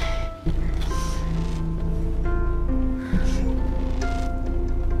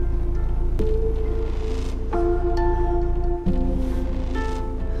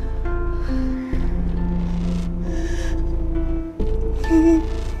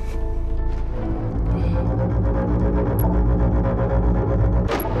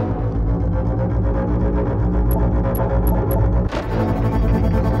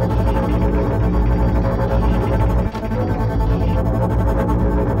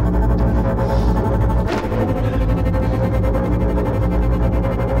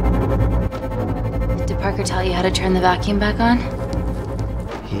 Did Parker tell you how to turn the vacuum back on?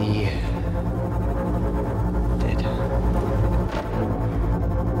 He did.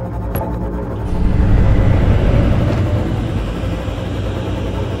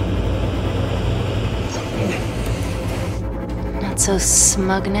 Not so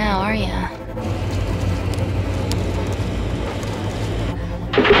smug now, are ya?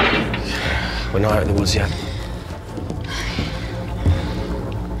 We're not out of the woods yet.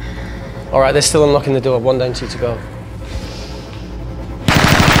 All right, they're still unlocking the door. 1 down, 2 to go.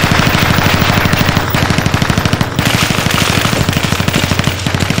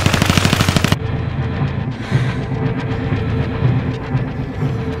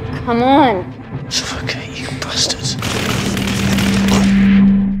 Come on. Suffocate, you bastards.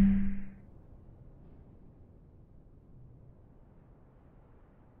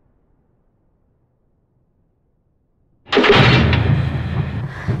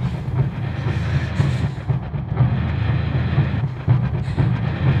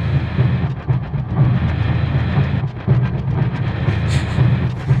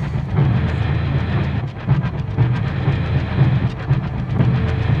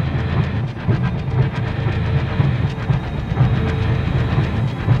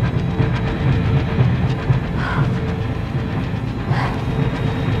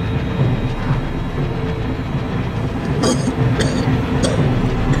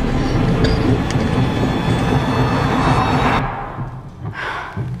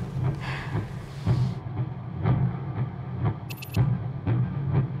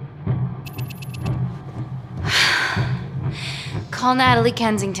 Call Natalie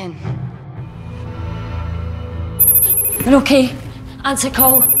Kensington. They're okay. Answer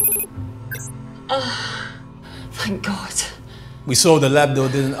call. Oh, thank God. We saw the lab door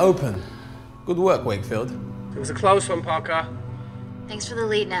didn't open. Good work, Wakefield. It was a close one, Parker. Thanks for the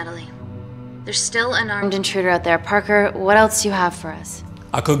lead, Natalie. There's still an armed intruder out there. Parker, what else do you have for us?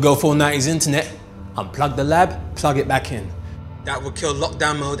 I could go full 90s internet, unplug the lab, plug it back in. That would kill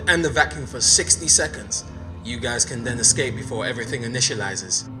lockdown mode and the vacuum for 60 seconds. You guys can then escape before everything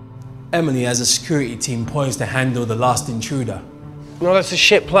initializes. Emily has a security team poised to handle the last intruder. No, that's a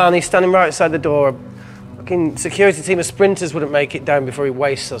shit plan. He's standing right outside the door. A fucking security team of sprinters wouldn't make it down before he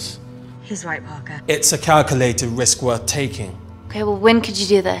wastes us. He's right, Parker. It's a calculated risk worth taking. Okay, well, when could you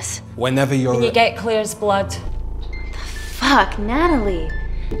do this? Whenever you're... When you get Claire's blood. Fuck, Natalie.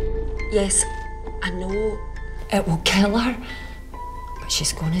 Yes, I know it will kill her, but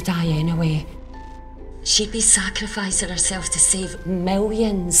she's gonna die anyway. She'd be sacrificing herself to save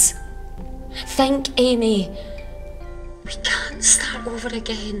millions. Think, Amy. We can't start over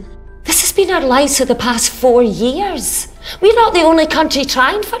again. This has been our lives for the past 4 years. We're not the only country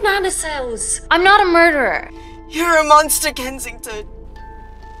trying for nanocells. I'm not a murderer. You're a monster, Kensington.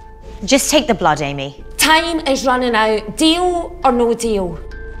 Just take the blood, Amy. Time is running out. Deal or no deal?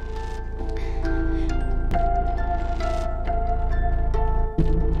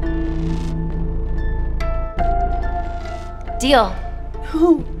 Deal.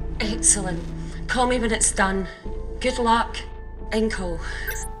 Oh, excellent. Call me when it's done. Good luck. Inco.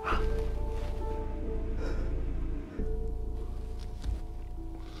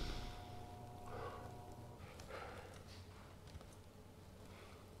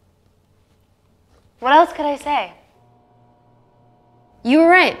 What else could I say? You were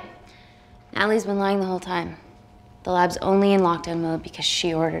right. Natalie's been lying the whole time. The lab's only in lockdown mode because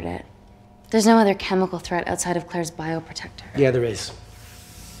she ordered it. There's no other chemical threat outside of Claire's bioprotector. Yeah, there is.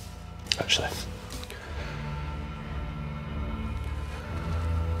 Actually.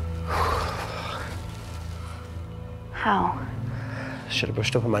 How? Should have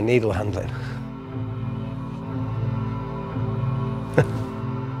brushed up on my needle handling.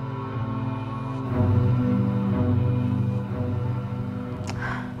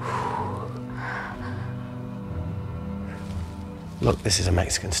 Look, this is a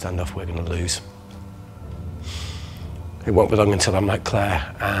Mexican standoff we're going to lose. It won't be long until I'm like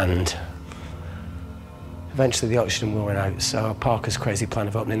Claire, and eventually the oxygen will run out, so Parker's crazy plan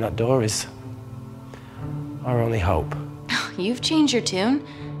of opening that door is our only hope. You've changed your tune.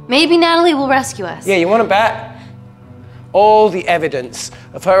 Maybe Natalie will rescue us. Yeah, you want to bet? All the evidence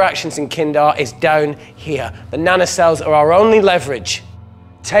of her actions in Kindar is down here. The nanocells are our only leverage.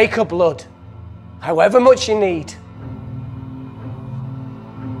 Take her blood, however much you need.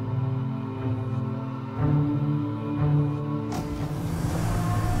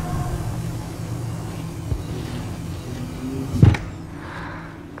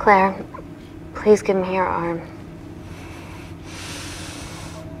 Claire, please give me your arm.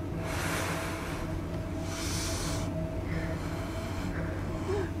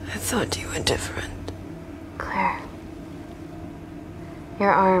 I thought you were different. Claire,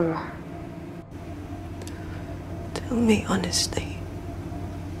 your arm. Tell me honestly.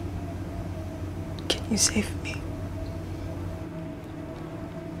 Can you save me?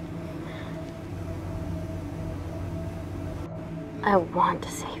 I want to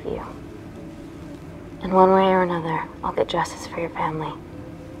save you. In one way or another, I'll get justice for your family.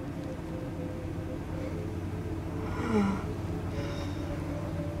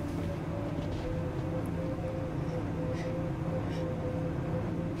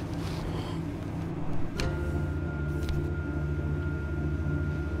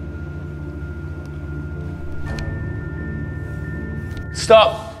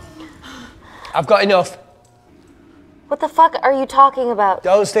 Stop! I've got enough. What the fuck are you talking about?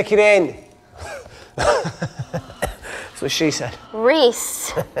 Don't stick it in. That's what she said.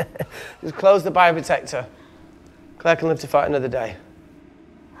 Reese. Just close the bioprotector. Claire can live to fight another day.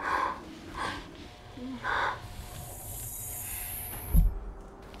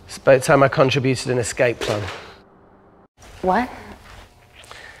 It's about time I contributed an escape plan. What?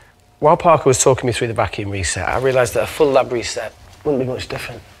 While Parker was talking me through the vacuum reset, I realised that a full lab reset wouldn't be much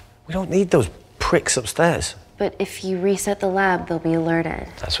different. We don't need those pricks upstairs. But if you reset the lab, they'll be alerted.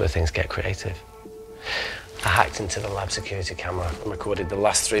 That's where things get creative. I hacked into the lab security camera and recorded the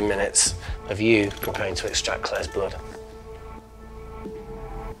last 3 minutes of you preparing to extract Claire's blood.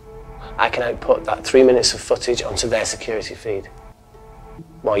 I can output that 3 minutes of footage onto their security feed.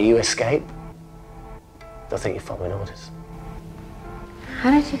 While you escape, they'll think you're following orders.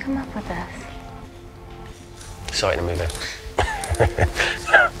 How did you come up with this? Saw it in a movie.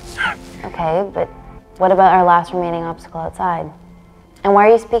 Okay, but what about our last remaining obstacle outside? And why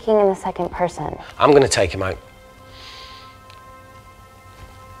are you speaking in the second person? I'm going to take him out.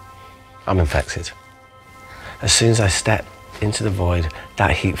 I'm infected. As soon as I step into the void, that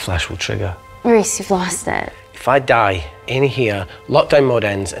heat flash will trigger. Reese, you've lost it. If I die in here, lockdown mode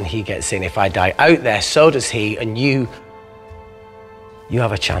ends and he gets in. If I die out there, so does he, and you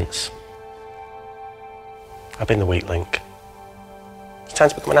have a chance. I've been the weak link. It's time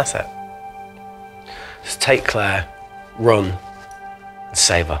to become an asset. Just take Claire, run, and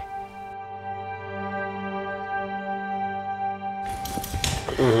save her.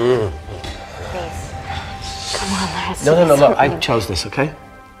 Please. Come on, let's No, look, I something. chose this, okay?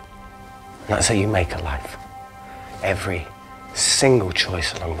 And that's how you make a life. Every single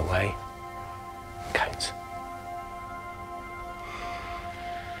choice along the way counts.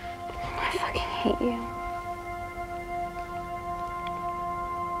 I fucking hate you.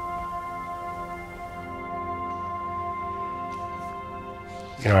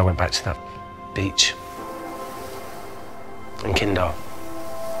 You know, I went back to that beach in Kindar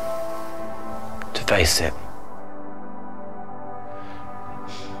to face it.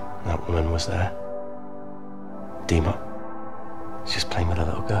 That woman was there. Dima. She's just playing with a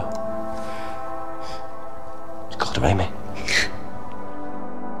little girl. She called her Amy.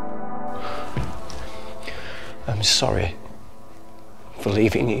 I'm sorry for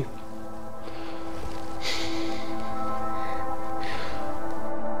leaving you.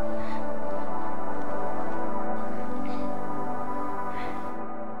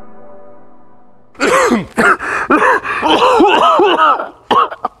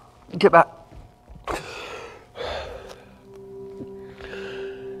 Get back.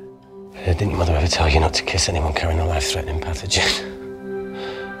 Didn't your mother ever tell you not to kiss anyone carrying a life-threatening pathogen?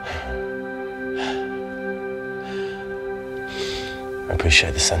 I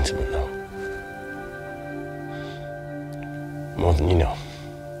appreciate the sentiment, though. More than you know.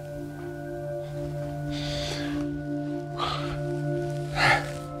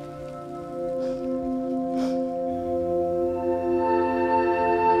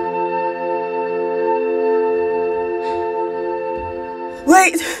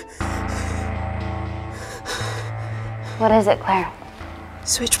 Wait! What is it, Claire?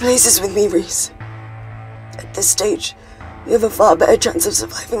 Switch places with me, Reese. At this stage, you have a far better chance of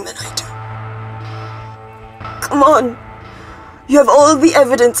surviving than I do. Come on. You have all the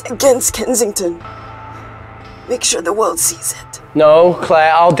evidence against Kensington. Make sure the world sees it. No,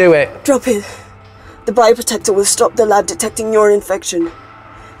 Claire, I'll do it. Drop it. The bioprotector will stop the lab detecting your infection,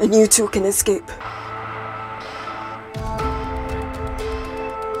 and you two can escape.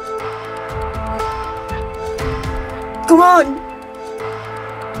 Come on!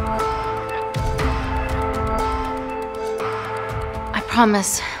 I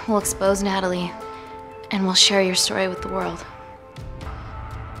promise we'll expose Natalie, and we'll share your story with the world.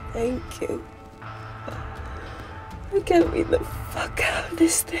 Thank you. I can't wait the fuck out of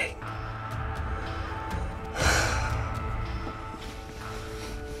this thing.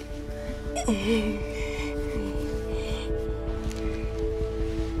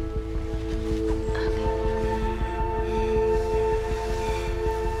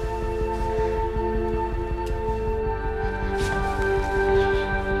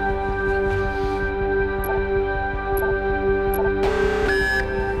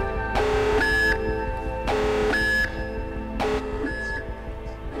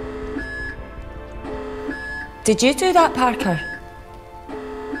 Did you do that, Parker?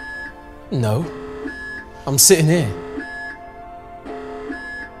 No. I'm sitting here.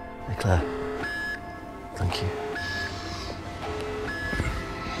 Hey, Claire. Thank you.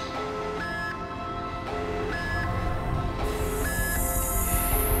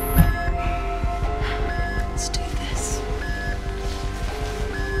 Let's do this.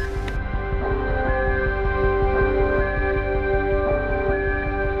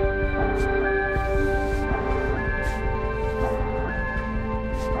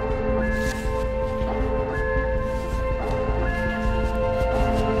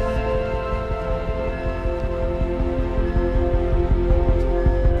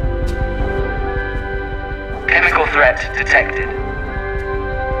 Chemical threat detected.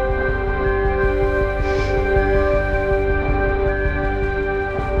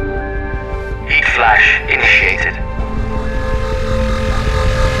 Heat flash initiated.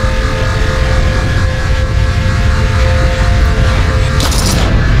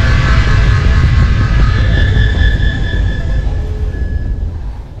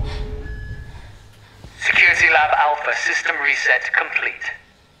 Security Lab Alpha system reset complete.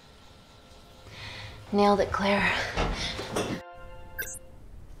 Nailed it, Claire.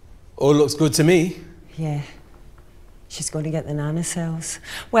 All looks good to me. Yeah. She's going to get the nanocells.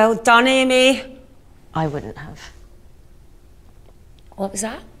 Well done, Amy. I wouldn't have. What was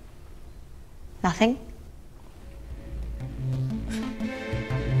that? Nothing?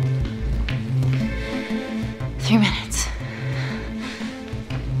 Three minutes.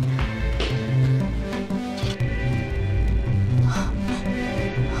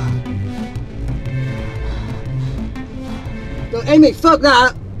 Yo, Amy, fuck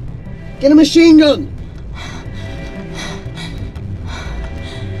that! Get a machine gun!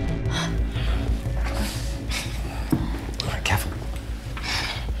 Alright, careful.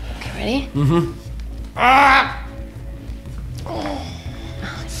 Okay, ready? Mm-hmm.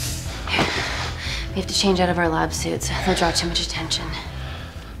 We have to change out of our lab suits. They'll draw too much attention.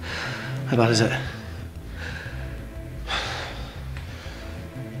 How bad is it?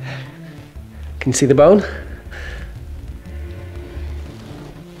 Can you see the bone?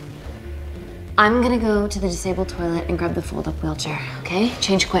 I'm gonna go to the disabled toilet and grab the fold-up wheelchair, okay?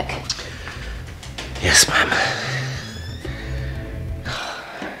 Change quick. Yes, ma'am.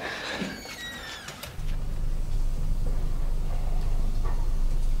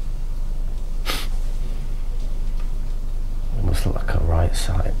 It must look like a right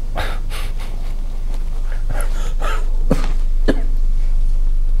side.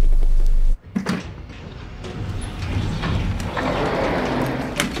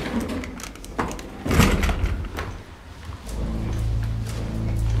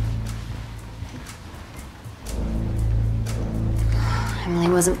 Emily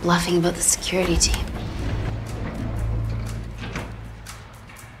wasn't bluffing about the security team.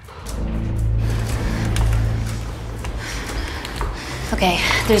 Okay,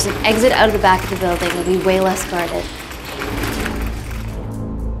 there's an exit out of the back of the building. It'll be way less guarded.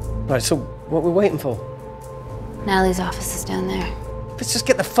 Right, so what are we waiting for? Natalie's office is down there. Let's just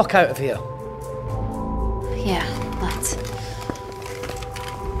get the fuck out of here. Yeah, let's.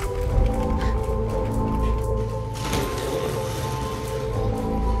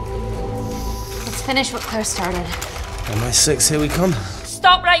 Let's finish what Claire started. MI6, here we come.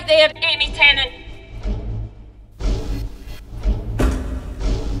 Stop right there, Amy Tennant.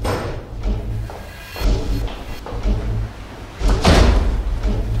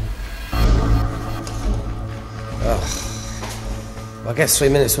 guess 3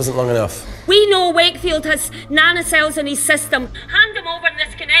 minutes wasn't long enough. We know Wakefield has nanocells in his system. Hand him over and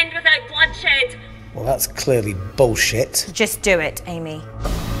this can end without bloodshed. Well, that's clearly bullshit. Just do it, Amy.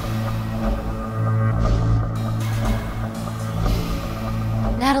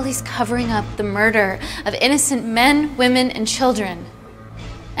 Natalie's covering up the murder of innocent men, women, and children.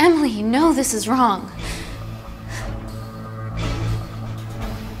 Emily, you know this is wrong.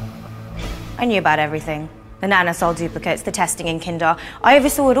 I knew about everything. The nanosol duplicates, the testing in Kindar. I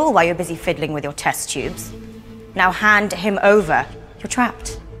oversaw it all while you were busy fiddling with your test tubes. Now hand him over. You're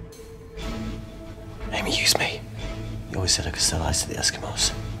trapped. Amy, use me. You always said I could sell ice to the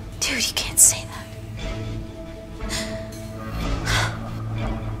Eskimos. Dude, you can't say that.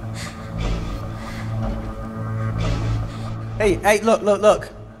 Hey, look.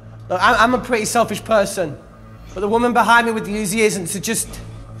 Look, I'm a pretty selfish person. But the woman behind me with the Uzi isn't, so just...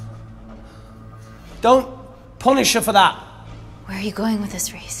 don't punish her for that. Where are you going with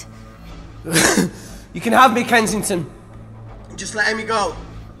this, Reese? You can have me, Kensington. Just let Amy go.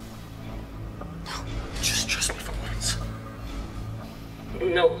 No. Just trust me for once.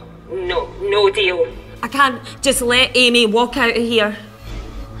 No deal. I can't just let Amy walk out of here.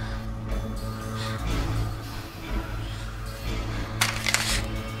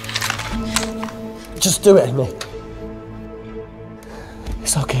 Just do it, Amy.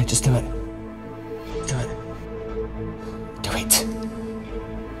 It's okay, just do it. Do it. Do it.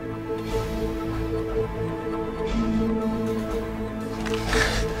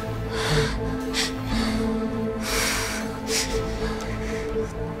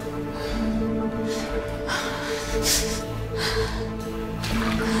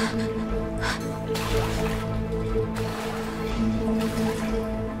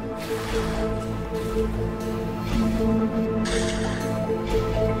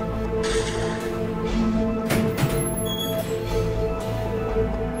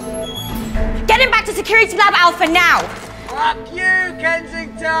 Get him back to Security Lab Alpha now! Fuck you,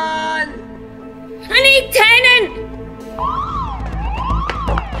 Kensington! I need Tennant!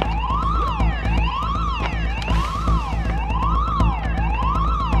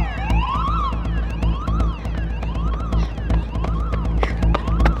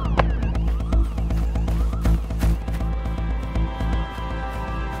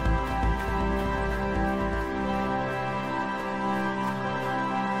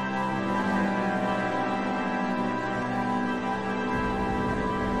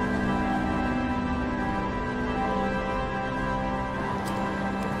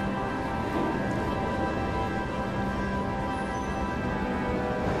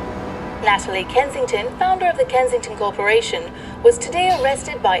 Natalie Kensington, founder of the Kensington Corporation, was today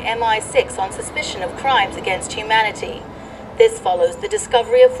arrested by MI6 on suspicion of crimes against humanity. This follows the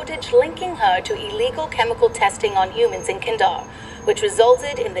discovery of footage linking her to illegal chemical testing on humans in Kindar, which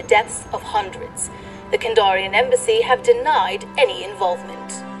resulted in the deaths of hundreds. The Kindarian embassy have denied any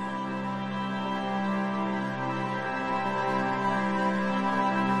involvement.